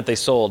land that they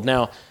sold.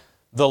 Now,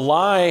 the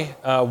lie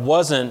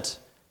wasn't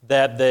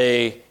that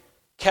they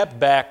kept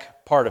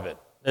back part of it,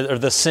 or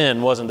the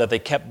sin wasn't that they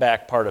kept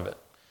back part of it.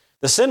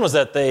 The sin was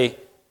that they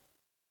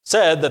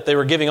said that they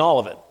were giving all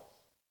of it.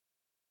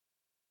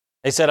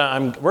 They said,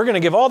 we're going to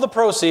give all the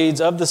proceeds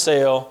of the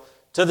sale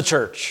to the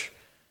church.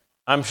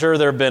 I'm sure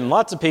there have been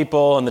lots of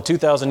people in the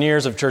 2,000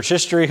 years of church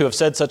history who have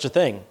said such a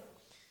thing.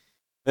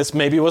 This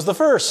maybe was the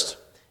first.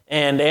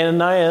 And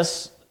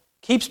Ananias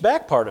keeps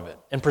back part of it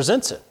and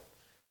presents it.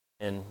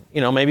 And,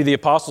 maybe the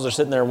apostles are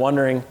sitting there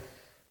wondering,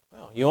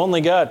 well, you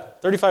only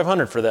got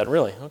 $3,500 for that,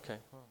 really? Okay,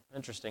 well,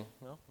 interesting.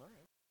 Well, all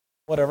right,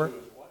 whatever.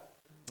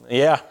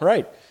 Yeah,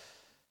 right.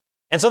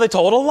 And so they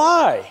told a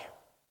lie.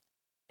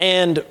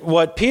 And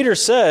what Peter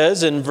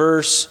says in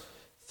verse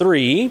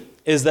 3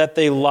 is that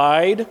they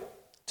lied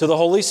to the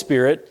Holy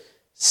Spirit.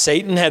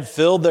 Satan had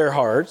filled their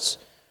hearts,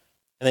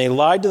 and they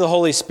lied to the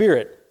Holy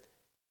Spirit.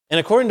 And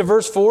according to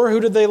verse 4, who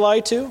did they lie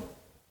to?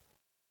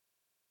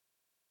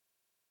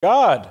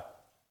 God.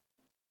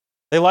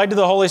 They lied to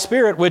the Holy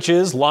Spirit, which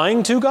is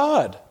lying to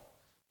God.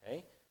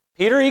 Okay?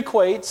 Peter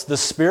equates the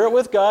Spirit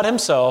with God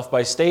himself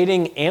by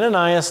stating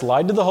Ananias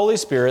lied to the Holy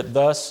Spirit,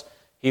 thus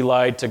he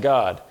lied to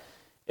God.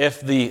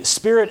 If the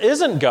Spirit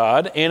isn't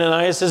God,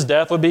 Ananias'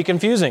 death would be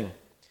confusing.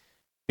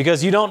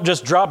 Because you don't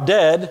just drop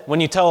dead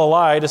when you tell a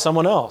lie to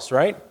someone else,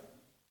 right?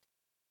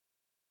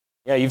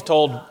 Yeah, you've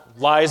told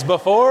lies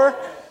before.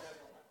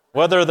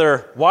 Whether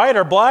they're white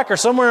or black or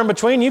somewhere in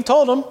between, you've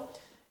told them.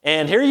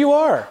 And here you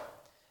are.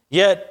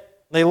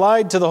 Yet they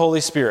lied to the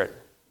Holy Spirit.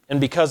 And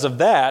because of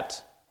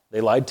that, they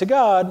lied to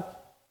God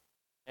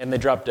and they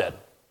dropped dead.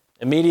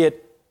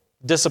 Immediate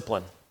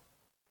discipline.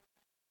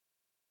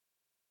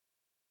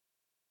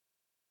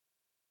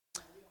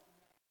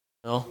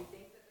 No.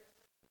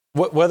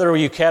 Whether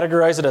you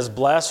categorize it as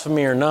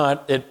blasphemy or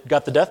not, it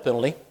got the death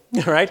penalty,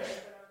 right?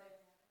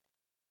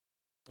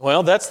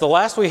 Well, that's the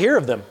last we hear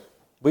of them.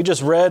 We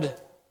just read,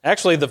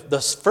 actually, the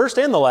first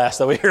and the last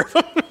that we hear of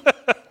them.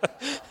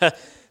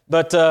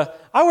 But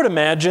I would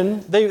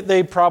imagine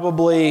they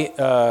probably,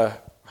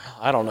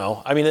 I don't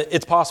know. I mean,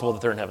 it's possible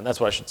that they're in heaven. That's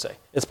what I should say.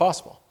 It's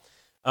possible.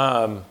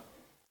 The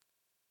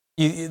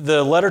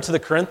letter to the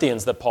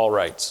Corinthians that Paul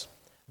writes,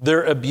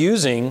 they're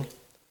abusing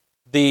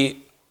the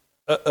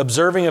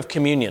observing of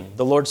communion,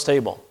 the Lord's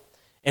table.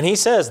 And he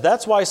says,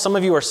 that's why some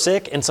of you are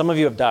sick and some of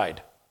you have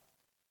died.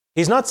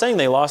 He's not saying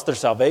they lost their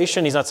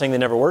salvation. He's not saying they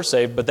never were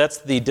saved, but that's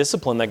the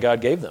discipline that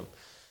God gave them.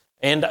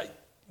 And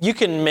you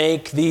can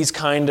make these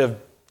kind of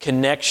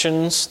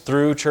connections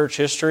through church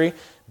history.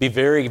 Be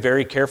very,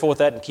 very careful with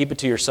that and keep it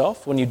to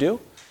yourself when you do.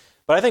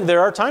 But I think there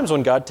are times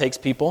when God takes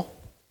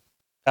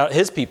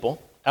his people,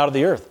 out of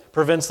the earth,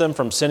 prevents them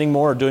from sinning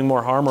more or doing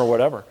more harm or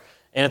whatever.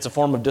 And it's a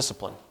form of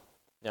discipline.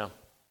 Yeah.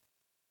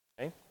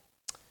 Okay.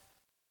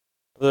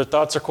 Other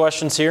thoughts or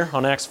questions here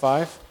on Acts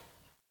 5?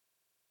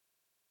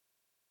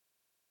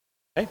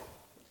 Okay.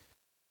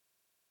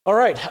 All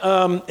right.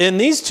 In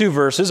these two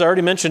verses, I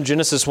already mentioned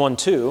Genesis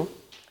 1:2,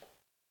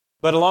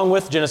 but along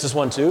with Genesis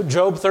 1:2,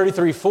 Job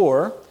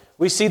 33:4,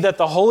 we see that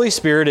the Holy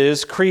Spirit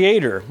is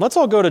creator. Let's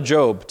all go to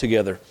Job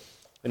together.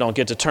 We don't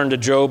get to turn to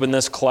Job in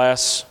this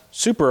class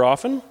super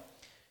often.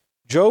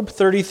 Job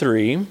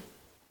 33. And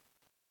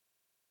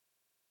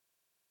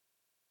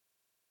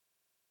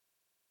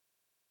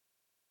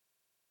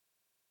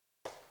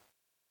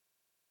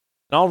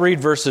I'll read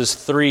verses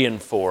 3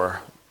 and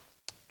 4.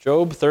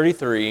 Job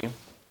 33,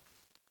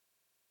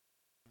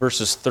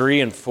 verses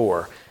 3 and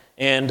 4.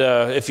 And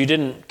if you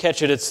didn't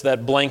catch it, it's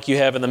that blank you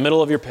have in the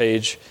middle of your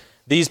page.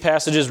 These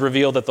passages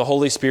reveal that the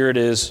Holy Spirit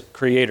is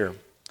creator.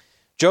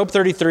 Job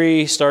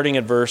 33, starting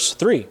at verse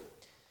 3.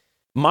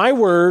 My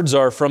words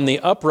are from the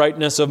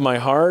uprightness of my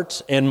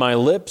heart, and my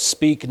lips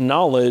speak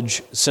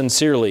knowledge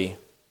sincerely.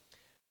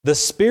 The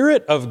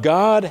Spirit of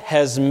God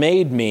has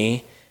made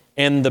me,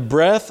 and the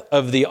breath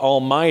of the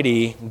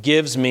Almighty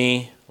gives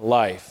me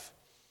life.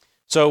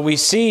 So we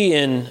see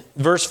in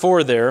verse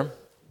 4 there,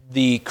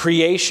 the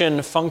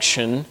creation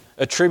function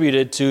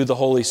attributed to the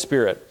Holy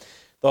Spirit.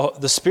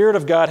 The Spirit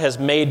of God has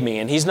made me,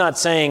 and he's not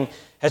saying,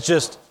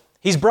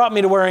 he's brought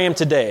me to where I am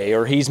today,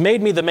 or he's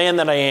made me the man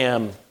that I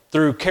am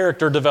through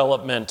character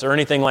development or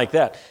anything like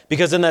that.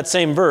 Because in that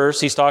same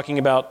verse, he's talking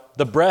about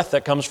the breath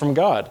that comes from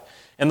God.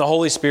 And the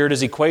Holy Spirit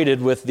is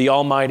equated with the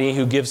Almighty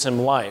who gives him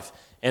life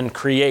and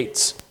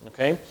creates.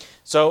 Okay?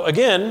 So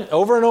again,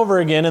 over and over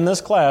again in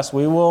this class,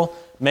 we will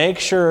make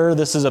sure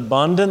this is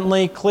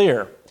abundantly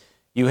clear.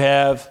 You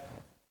have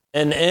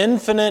an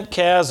infinite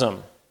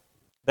chasm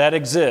that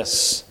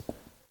exists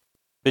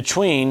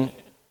between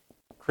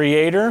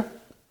creator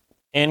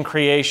and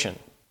creation.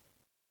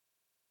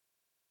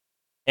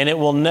 And it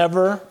will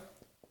never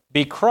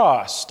be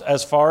crossed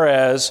as far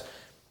as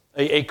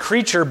a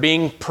creature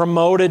being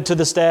promoted to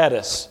the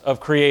status of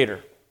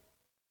creator.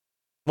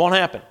 Won't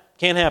happen.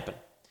 Can't happen.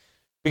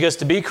 Because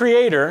to be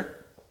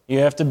creator, you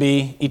have to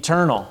be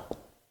eternal.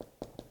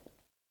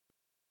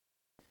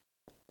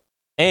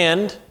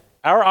 And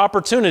our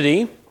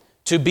opportunity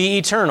to be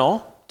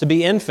eternal, to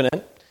be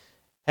infinite,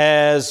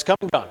 has come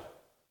and gone.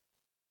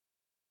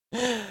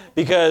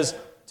 Because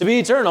to be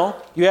eternal,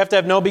 you have to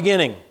have no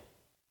beginning.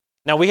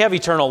 Now, we have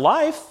eternal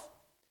life,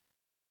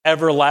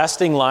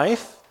 everlasting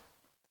life.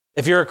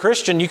 If you're a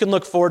Christian, you can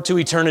look forward to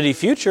eternity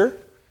future.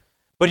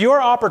 But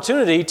your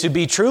opportunity to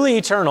be truly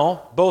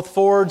eternal, both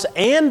forwards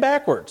and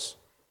backwards,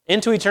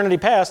 into eternity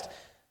past,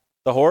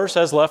 the horse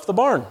has left the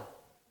barn.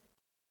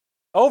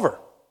 Over.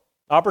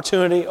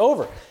 Opportunity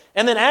over.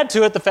 And then add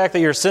to it the fact that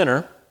you're a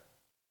sinner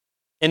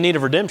in need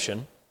of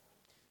redemption,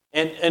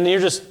 and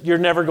you're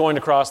never going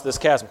to cross this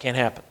chasm. Can't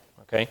happen.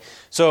 Okay?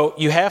 So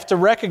you have to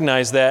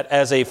recognize that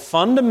as a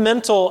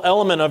fundamental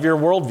element of your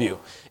worldview.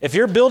 If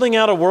you're building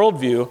out a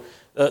worldview,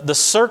 the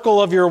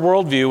circle of your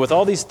worldview with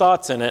all these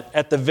thoughts in it,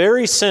 at the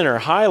very center,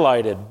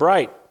 highlighted,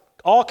 bright,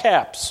 all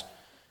caps,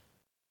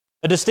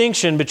 a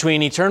distinction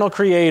between eternal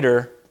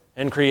creator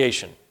and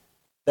creation.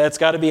 That's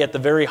got to be at the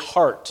very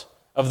heart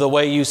of the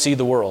way you see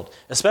the world,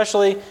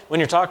 especially when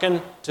you're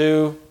talking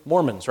to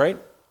Mormons, right?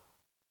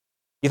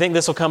 You think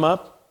this will come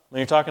up when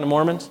you're talking to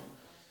Mormons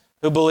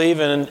who believe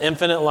in an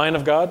infinite line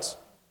of gods?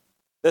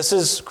 This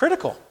is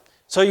critical.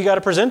 So you got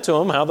to present to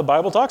them how the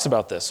Bible talks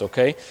about this,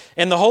 okay?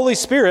 And the Holy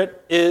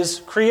Spirit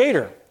is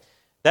creator.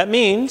 That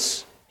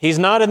means he's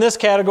not in this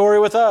category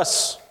with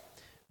us,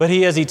 but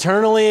he has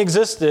eternally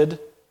existed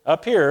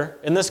up here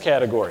in this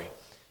category.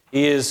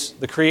 He is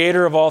the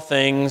creator of all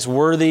things,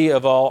 worthy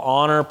of all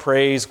honor,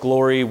 praise,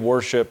 glory,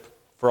 worship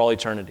for all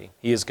eternity.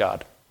 He is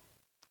God.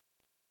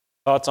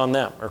 Thoughts on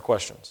that or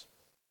questions?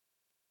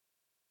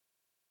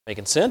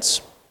 Making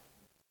sense?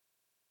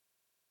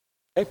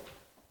 Okay.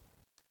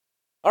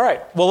 All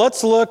right. Well,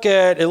 let's look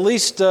at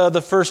least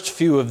the first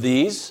few of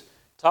these,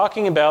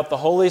 talking about the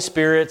Holy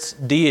Spirit's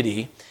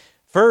deity.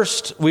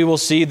 First, we will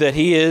see that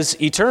he is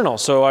eternal.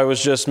 So I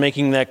was just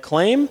making that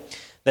claim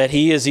that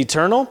he is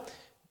eternal.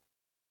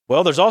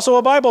 Well, there's also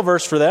a Bible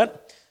verse for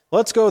that.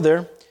 Let's go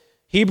there.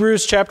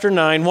 Hebrews chapter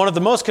 9, one of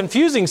the most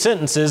confusing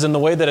sentences in the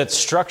way that it's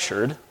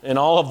structured in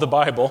all of the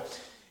Bible.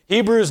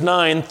 Hebrews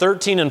 9,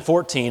 13 and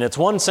 14. It's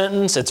one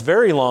sentence, it's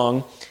very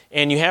long,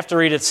 and you have to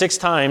read it 6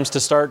 times to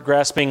start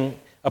grasping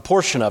a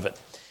portion of it.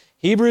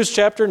 Hebrews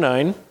chapter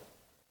 9,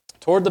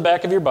 toward the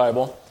back of your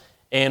Bible,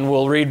 and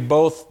we'll read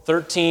both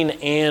 13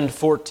 and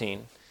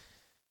 14.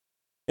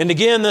 And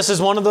again, this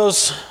is one of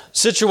those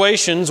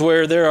situations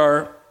where there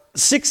are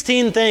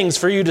 16 things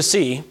for you to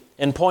see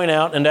and point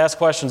out and ask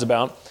questions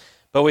about,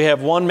 but we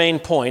have one main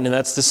point, and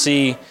that's to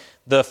see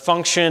the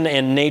function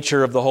and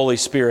nature of the Holy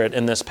Spirit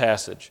in this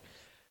passage.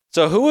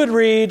 So who would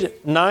read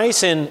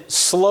nice and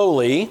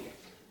slowly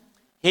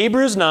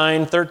Hebrews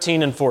 9,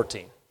 13 and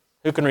 14?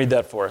 Who can read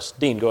that for us?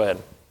 Dean, go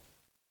ahead.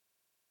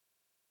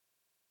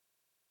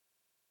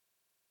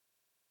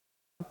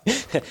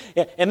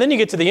 Yeah, and then you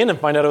get to the end and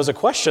find out it was a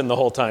question the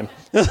whole time.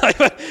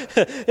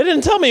 It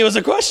didn't tell me it was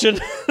a question.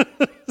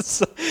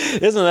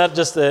 Isn't that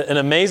just an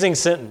amazing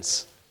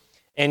sentence?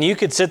 And you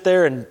could sit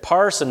there and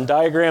parse and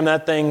diagram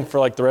that thing for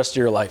like the rest of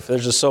your life.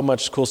 There's just so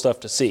much cool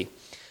stuff to see.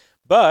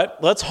 But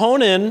let's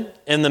hone in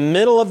the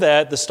middle of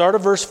that, the start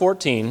of verse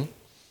 14.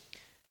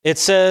 It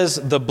says,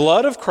 the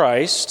blood of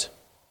Christ.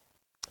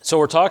 So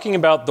we're talking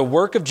about the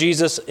work of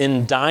Jesus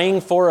in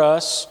dying for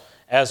us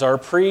as our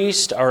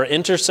priest, our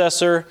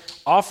intercessor,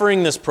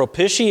 offering this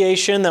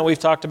propitiation that we've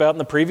talked about in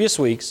the previous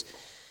weeks.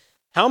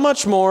 How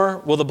much more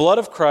will the blood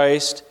of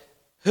Christ,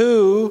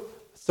 who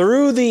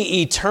through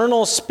the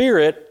eternal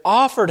Spirit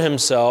offered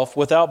himself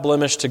without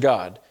blemish to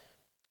God,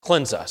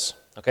 cleanse us?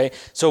 Okay,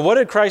 so what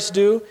did Christ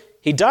do?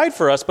 He died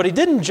for us, but he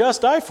didn't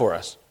just die for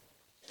us.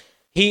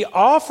 He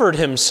offered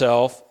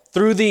himself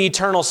through the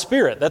eternal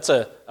Spirit. That's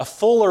a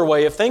fuller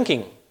way of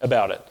thinking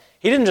about it.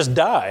 He didn't just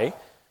die.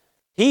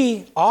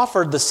 He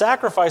offered the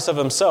sacrifice of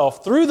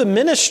himself through the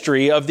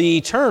ministry of the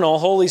eternal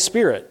Holy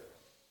Spirit.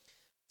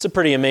 It's a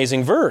pretty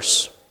amazing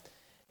verse.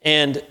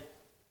 And,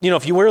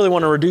 if you really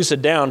want to reduce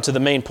it down to the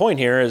main point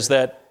here is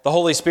that the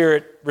Holy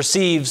Spirit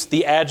receives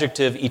the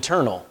adjective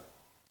eternal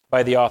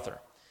by the author.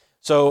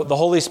 So the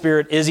Holy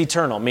Spirit is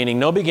eternal, meaning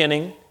no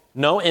beginning,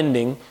 no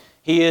ending.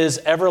 He is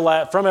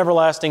from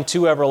everlasting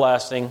to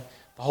everlasting.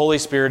 The Holy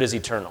Spirit is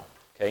eternal.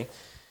 Okay?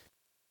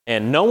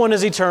 And no one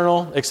is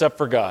eternal except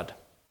for God.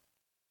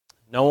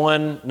 No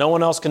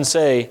one else can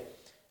say,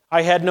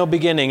 I had no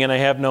beginning and I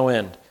have no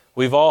end.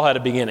 We've all had a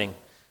beginning,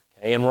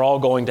 okay? And we're all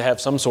going to have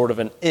some sort of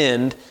an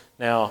end.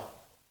 Now,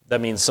 that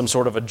means some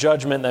sort of a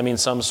judgment. That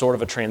means some sort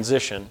of a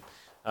transition.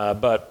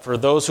 But for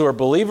those who are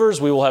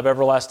believers, we will have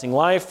everlasting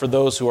life. For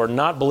those who are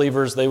not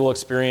believers, they will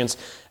experience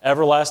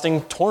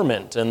everlasting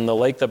torment in the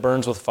lake that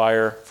burns with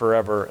fire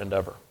forever and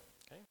ever.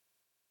 Okay?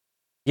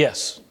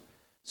 Yes.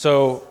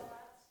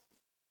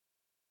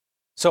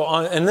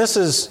 And this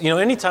is,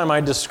 anytime I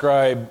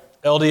describe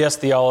LDS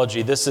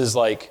theology, this is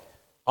like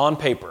on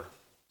paper.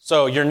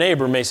 So your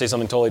neighbor may say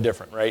something totally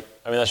different, right?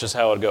 I mean, that's just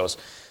how it goes.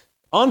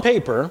 On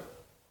paper,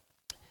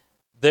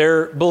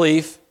 their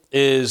belief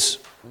is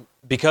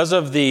because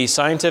of the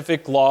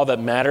scientific law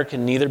that matter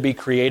can neither be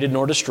created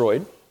nor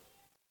destroyed,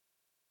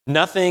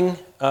 nothing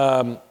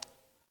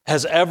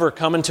has ever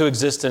come into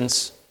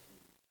existence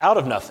out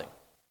of nothing.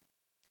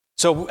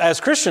 So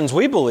as Christians,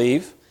 we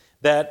believe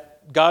that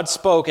that God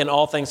spoke and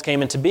all things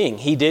came into being.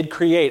 He did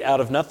create out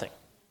of nothing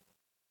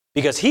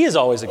because he has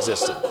always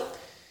existed.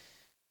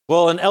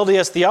 Well, in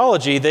LDS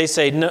theology, they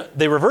say no,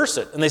 they reverse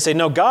it, and they say,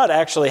 no, God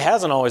actually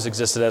hasn't always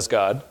existed as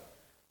God,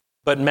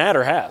 but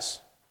matter has.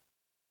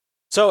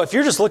 So if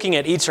you're just looking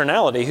at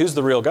eternality, who's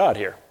the real God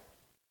here?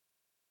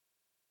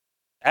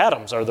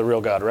 Atoms are the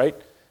real God, right?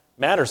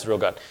 Matter's the real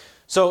God.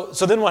 So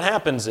then what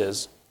happens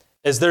is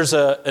there's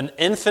an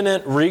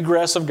infinite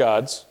regress of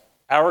gods.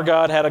 Our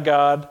God had a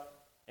God,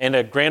 and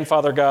a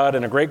grandfather God,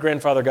 and a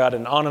great-grandfather God,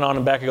 and on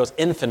and back it goes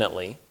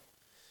infinitely.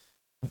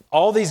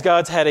 All these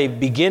gods had a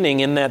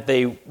beginning in that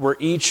they were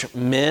each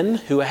men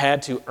who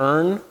had to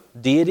earn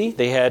deity.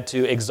 They had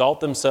to exalt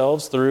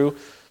themselves through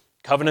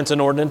covenants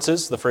and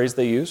ordinances, the phrase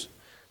they use.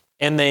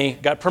 And they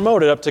got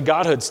promoted up to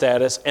godhood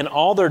status, and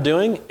all they're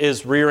doing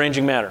is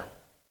rearranging matter.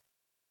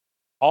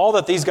 All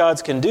that these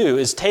gods can do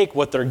is take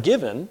what they're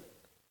given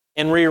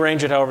and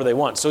rearrange it however they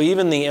want. So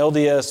even the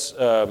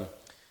LDS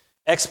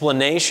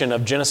explanation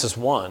of Genesis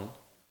 1,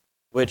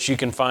 which you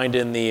can find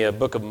in the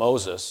book of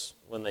Moses,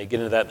 when they get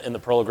into that in the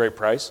Pearl of Great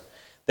Price,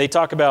 they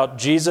talk about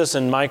Jesus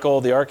and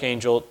Michael, the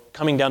archangel,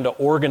 coming down to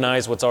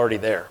organize what's already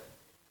there.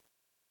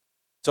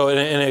 So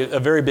in a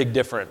very big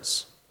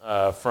difference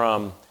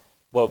from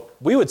what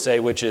we would say,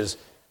 which is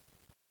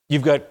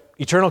you've got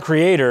eternal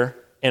creator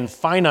and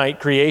finite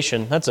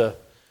creation.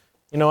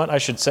 You know what, I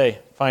should say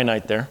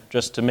finite there,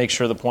 just to make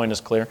sure the point is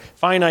clear.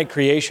 Finite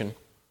creation.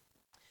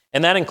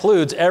 And that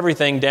includes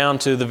everything down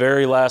to the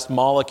very last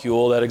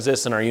molecule that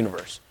exists in our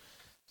universe.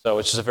 So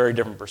it's just a very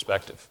different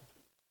perspective.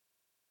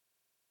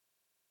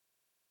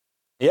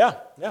 Yeah,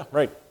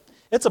 right.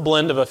 It's a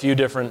blend of a few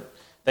different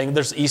things.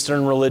 There's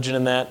Eastern religion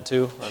in that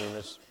too.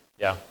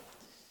 Yeah.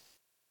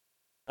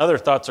 Other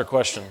thoughts or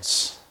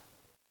questions?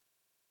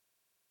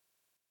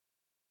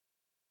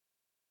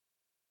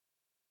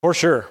 For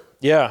sure,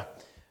 yeah.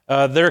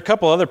 There are a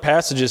couple other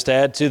passages to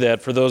add to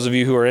that for those of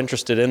you who are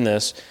interested in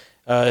this.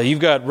 You've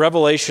got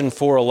Revelation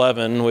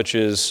 4:11, which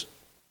is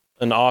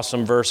an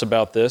awesome verse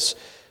about this.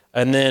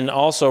 And then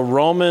also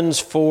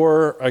Romans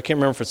 4, I can't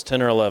remember if it's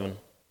 10 or 11.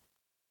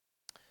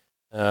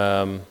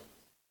 No,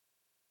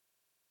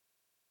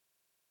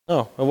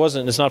 it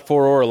wasn't. It's not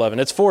 4 or 11.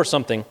 It's 4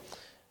 something.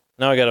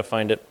 Now I got to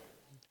find it.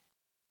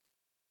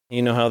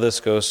 You know how this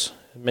goes.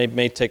 It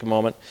may take a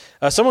moment.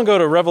 Someone go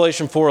to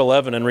Revelation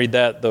 4:11 and read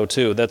that, though,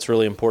 too. That's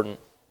really important.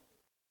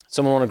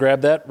 Someone want to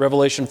grab that?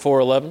 Revelation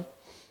 4:11.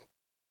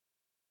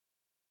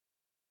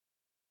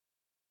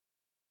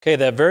 Okay,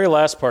 that very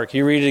last part. Can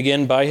you read it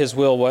again? By his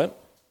will, what?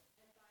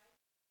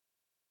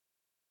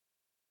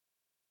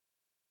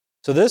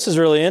 So this is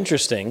really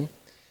interesting.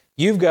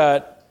 You've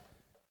got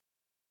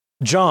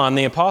John,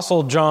 the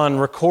Apostle John,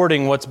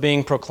 recording what's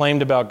being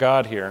proclaimed about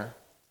God here.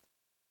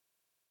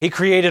 He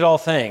created all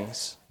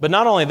things. But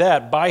not only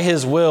that, by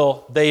his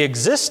will, they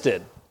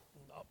existed.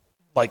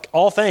 Like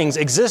all things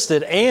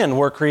existed and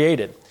were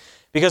created.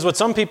 Because what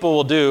some people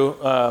will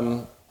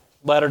do,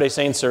 Latter-day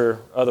Saints or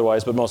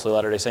otherwise, but mostly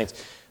Latter-day Saints,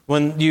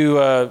 when you,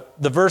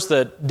 the verse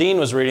that Dean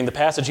was reading, the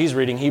passage he's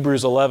reading,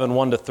 Hebrews 11,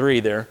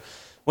 1-3 there,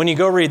 when you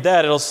go read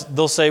that,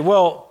 they'll say,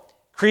 well,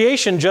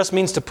 creation just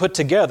means to put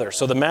together.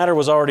 So the matter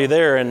was already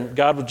there and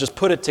God would just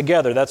put it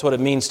together. That's what it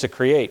means to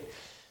create.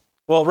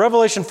 Well,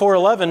 Revelation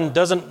 4:11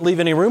 doesn't leave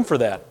any room for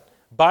that.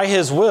 By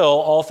his will,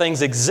 all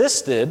things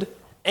existed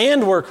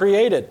and were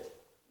created.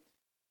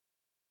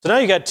 So now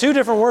you got 2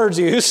 different words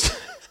used,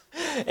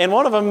 and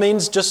one of them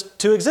means just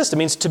to exist. It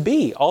means to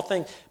be. All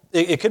things.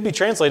 It could be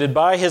translated,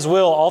 by his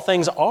will, all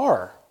things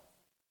are,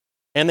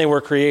 and they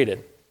were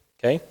created.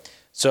 Okay?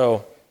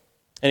 So,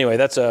 anyway,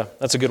 that's a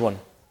good one.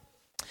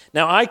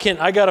 Now, I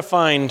got to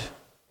find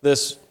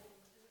this.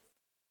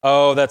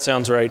 Oh, that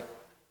sounds right.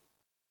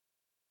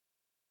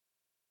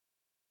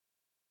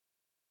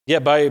 Yeah,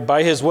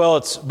 by his will,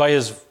 it's by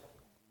his,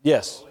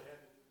 yes.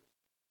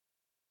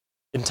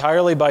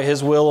 Entirely by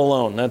his will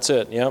alone. That's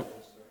it, yep.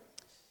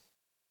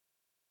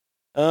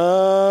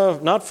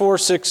 Not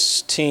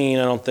 4:16,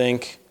 I don't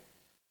think.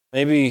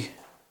 Maybe,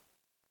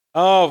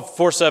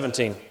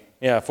 4:17.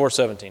 Yeah,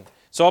 4:17.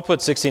 So I'll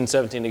put 16 and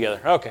 17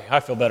 together. Okay, I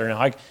feel better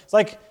now. It's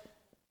like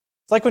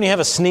when you have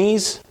a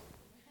sneeze.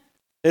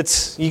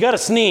 You got to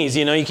sneeze,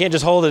 you can't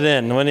just hold it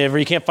in whenever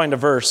you can't find a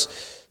verse.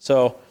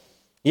 So,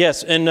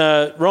 yes, in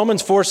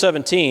Romans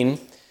 4:17,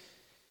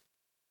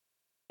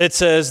 it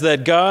says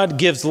that God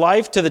gives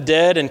life to the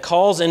dead and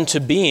calls into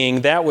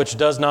being that which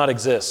does not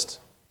exist.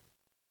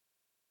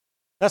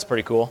 That's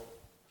pretty cool.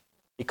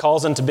 He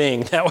calls into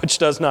being that which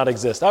does not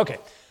exist. Okay.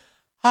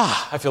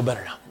 I feel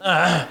better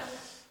now.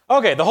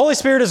 Okay, the Holy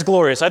Spirit is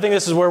glorious. I think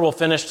this is where we'll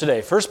finish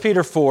today. 1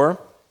 Peter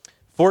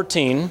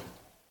 4:14.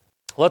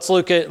 Let's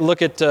look at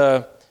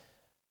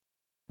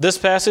this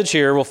passage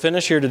here. We'll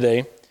finish here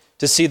today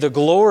to see the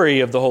glory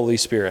of the Holy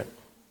Spirit.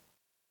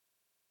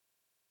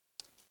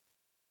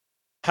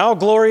 How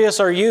glorious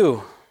are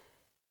you?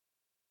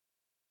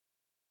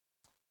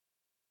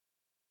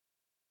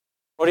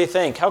 What do you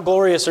think? How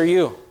glorious are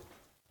you?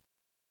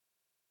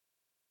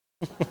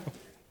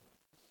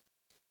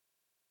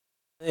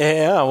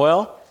 Yeah,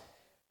 well,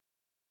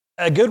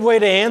 A good way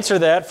to answer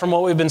that from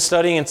what we've been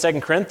studying in 2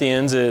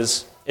 Corinthians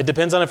is, it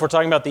depends on if we're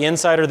talking about the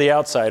inside or the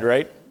outside,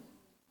 right?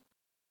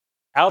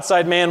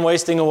 Outside man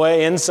wasting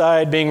away,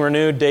 inside being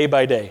renewed day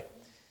by day.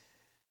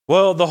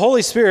 Well, the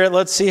Holy Spirit,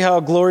 let's see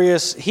how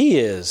glorious He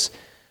is.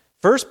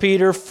 1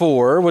 Peter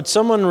 4, would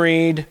someone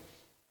read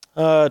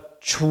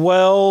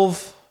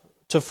 12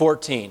 to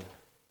 14?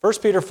 1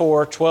 Peter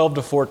 4, 12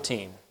 to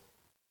 14.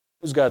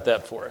 Who's got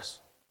that for us?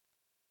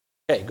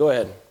 Okay, go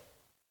ahead.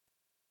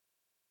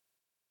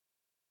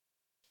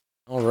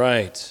 All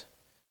right.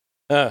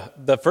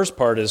 The first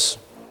part of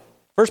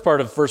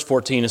verse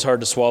 14 is hard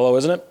to swallow,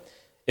 isn't it?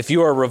 If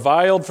you are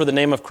reviled for the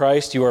name of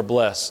Christ, you are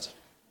blessed.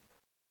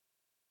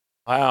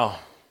 Wow.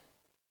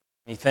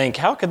 You think,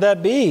 how could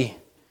that be?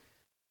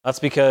 That's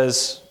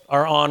because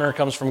our honor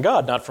comes from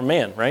God, not from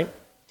man, right?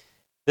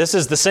 This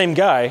is the same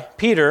guy,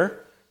 Peter,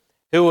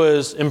 who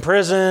was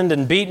imprisoned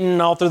and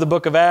beaten all through the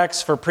book of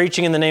Acts for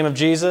preaching in the name of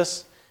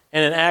Jesus.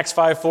 And in Acts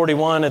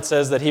 5:41, it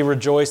says that he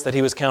rejoiced that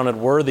he was counted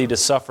worthy to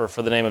suffer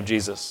for the name of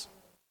Jesus.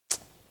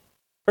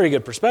 Pretty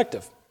good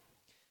perspective.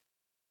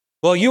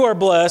 Well, you are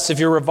blessed if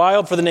you're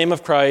reviled for the name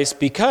of Christ,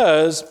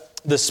 because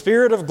the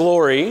Spirit of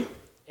glory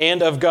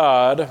and of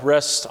God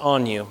rests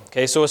on you.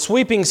 Okay, so a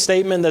sweeping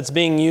statement that's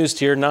being used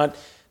here, not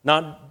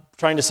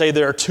trying to say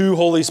there are two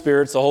Holy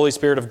Spirits, the Holy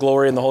Spirit of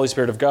glory and the Holy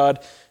Spirit of God.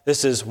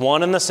 This is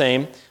one and the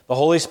same. The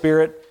Holy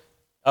Spirit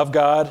of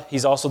God,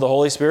 He's also the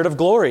Holy Spirit of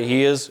glory.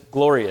 He is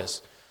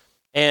glorious.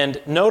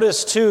 And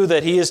notice, too,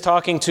 that He is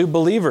talking to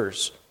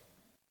believers.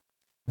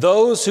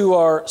 Those who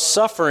are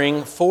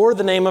suffering for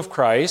the name of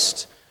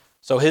Christ,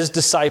 so His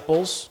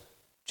disciples,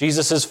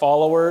 Jesus'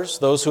 followers,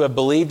 those who have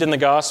believed in the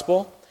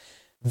gospel,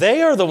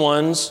 they are the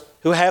ones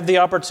who have the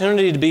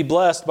opportunity to be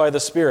blessed by the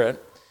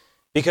Spirit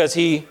because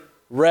He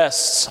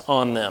rests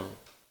on them.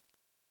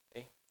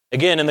 Okay.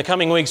 Again, in the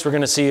coming weeks, we're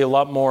going to see a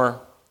lot more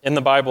in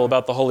the Bible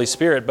about the Holy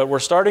Spirit, but we're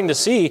starting to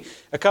see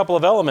a couple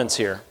of elements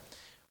here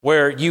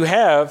where you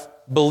have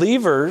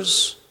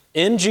believers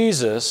in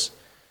Jesus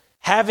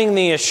having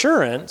the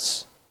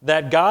assurance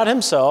that God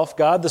Himself,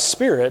 God the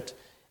Spirit,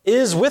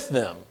 is with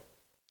them.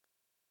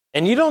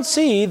 And you don't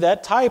see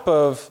that type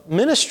of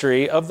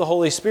ministry of the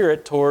Holy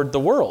Spirit toward the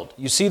world.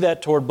 You see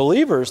that toward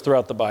believers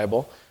throughout the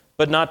Bible,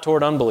 but not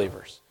toward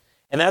unbelievers.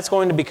 And that's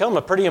going to become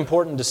a pretty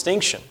important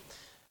distinction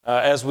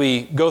as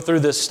we go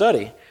through this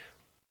study.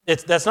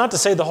 That's not to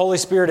say the Holy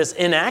Spirit is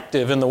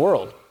inactive in the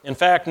world. In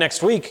fact,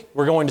 next week,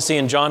 we're going to see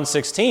in John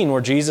 16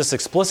 where Jesus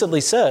explicitly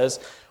says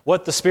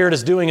what the Spirit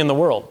is doing in the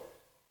world.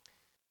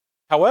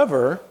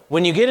 However,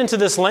 when you get into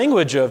this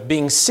language of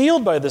being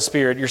sealed by the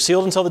Spirit, you're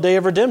sealed until the day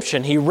of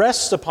redemption. He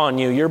rests upon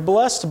you. You're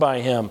blessed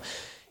by Him.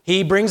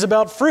 He brings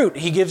about fruit.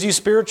 He gives you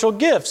spiritual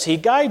gifts. He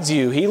guides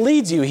you. He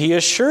leads you. He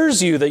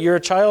assures you that you're a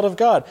child of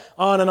God.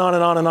 On and on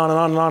and on and on and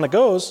on and on it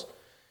goes.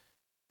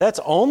 That's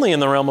only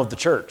in the realm of the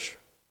church.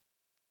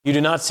 You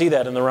do not see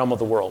that in the realm of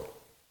the world.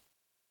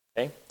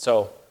 Okay?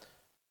 So,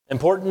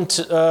 important,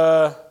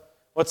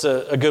 what's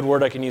a good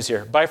word I can use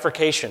here?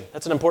 Bifurcation.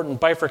 That's an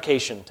important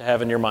bifurcation to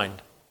have in your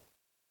mind.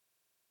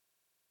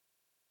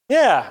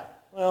 Yeah,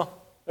 well,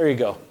 there you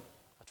go.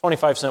 A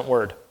 25-cent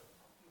word.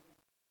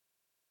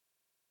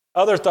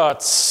 Other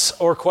thoughts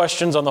or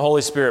questions on the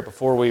Holy Spirit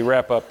before we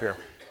wrap up here?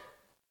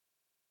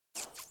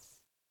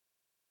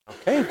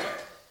 Okay.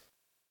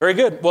 Very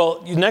good.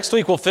 Well, next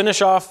week we'll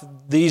finish off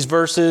these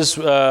verses.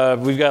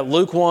 We've got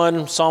Luke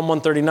 1, Psalm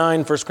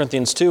 139, 1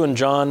 Corinthians 2, and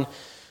John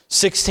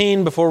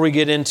 16 before we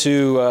get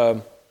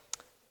into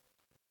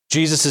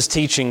Jesus'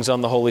 teachings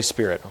on the Holy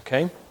Spirit,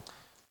 okay?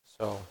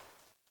 So,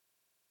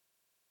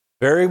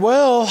 very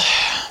well.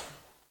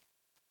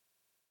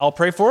 I'll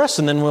pray for us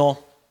and then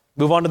we'll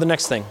move on to the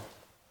next thing.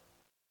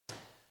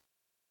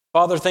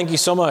 Father, thank you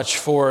so much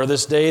for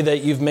this day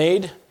that you've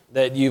made,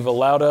 that you've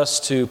allowed us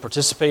to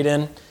participate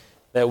in,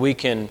 that we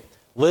can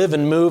live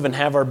and move and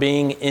have our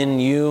being in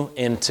you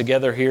and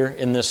together here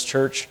in this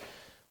church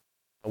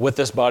with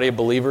this body of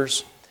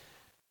believers.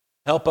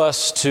 Help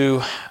us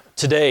to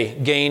today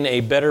gain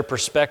a better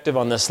perspective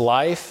on this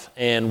life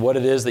and what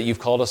it is that you've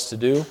called us to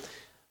do,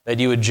 that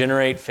you would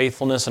generate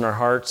faithfulness in our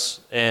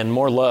hearts and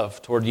more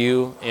love toward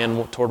you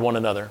and toward one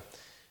another.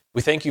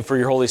 We thank you for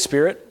your Holy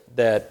Spirit,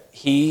 that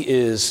He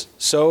is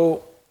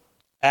so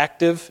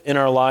active in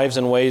our lives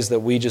in ways that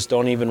we just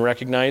don't even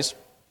recognize,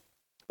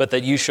 but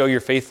that you show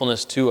your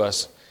faithfulness to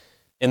us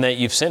and that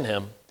you've sent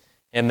Him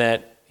and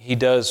that He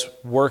does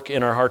work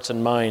in our hearts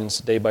and minds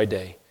day by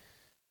day.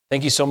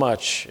 Thank you so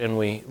much, and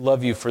we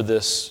love you for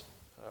this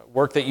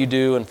work that you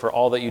do and for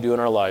all that you do in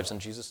our lives. In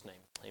Jesus' name,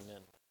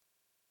 amen.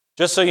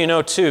 Just so you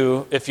know,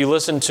 too, if you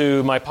listen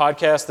to my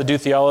podcast, the Do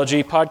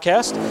Theology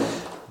podcast,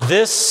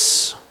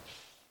 this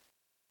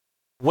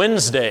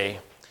Wednesday,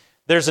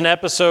 there's an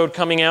episode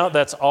coming out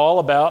that's all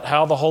about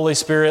how the Holy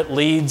Spirit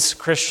leads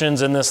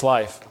Christians in this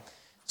life.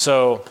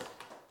 So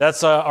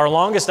that's our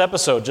longest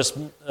episode, just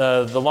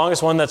the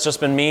longest one that's just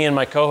been me and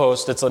my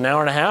co-host. It's an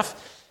hour and a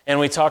half, and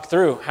we talk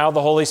through how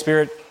the Holy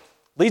Spirit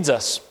leads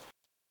us.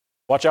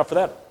 Watch out for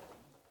that.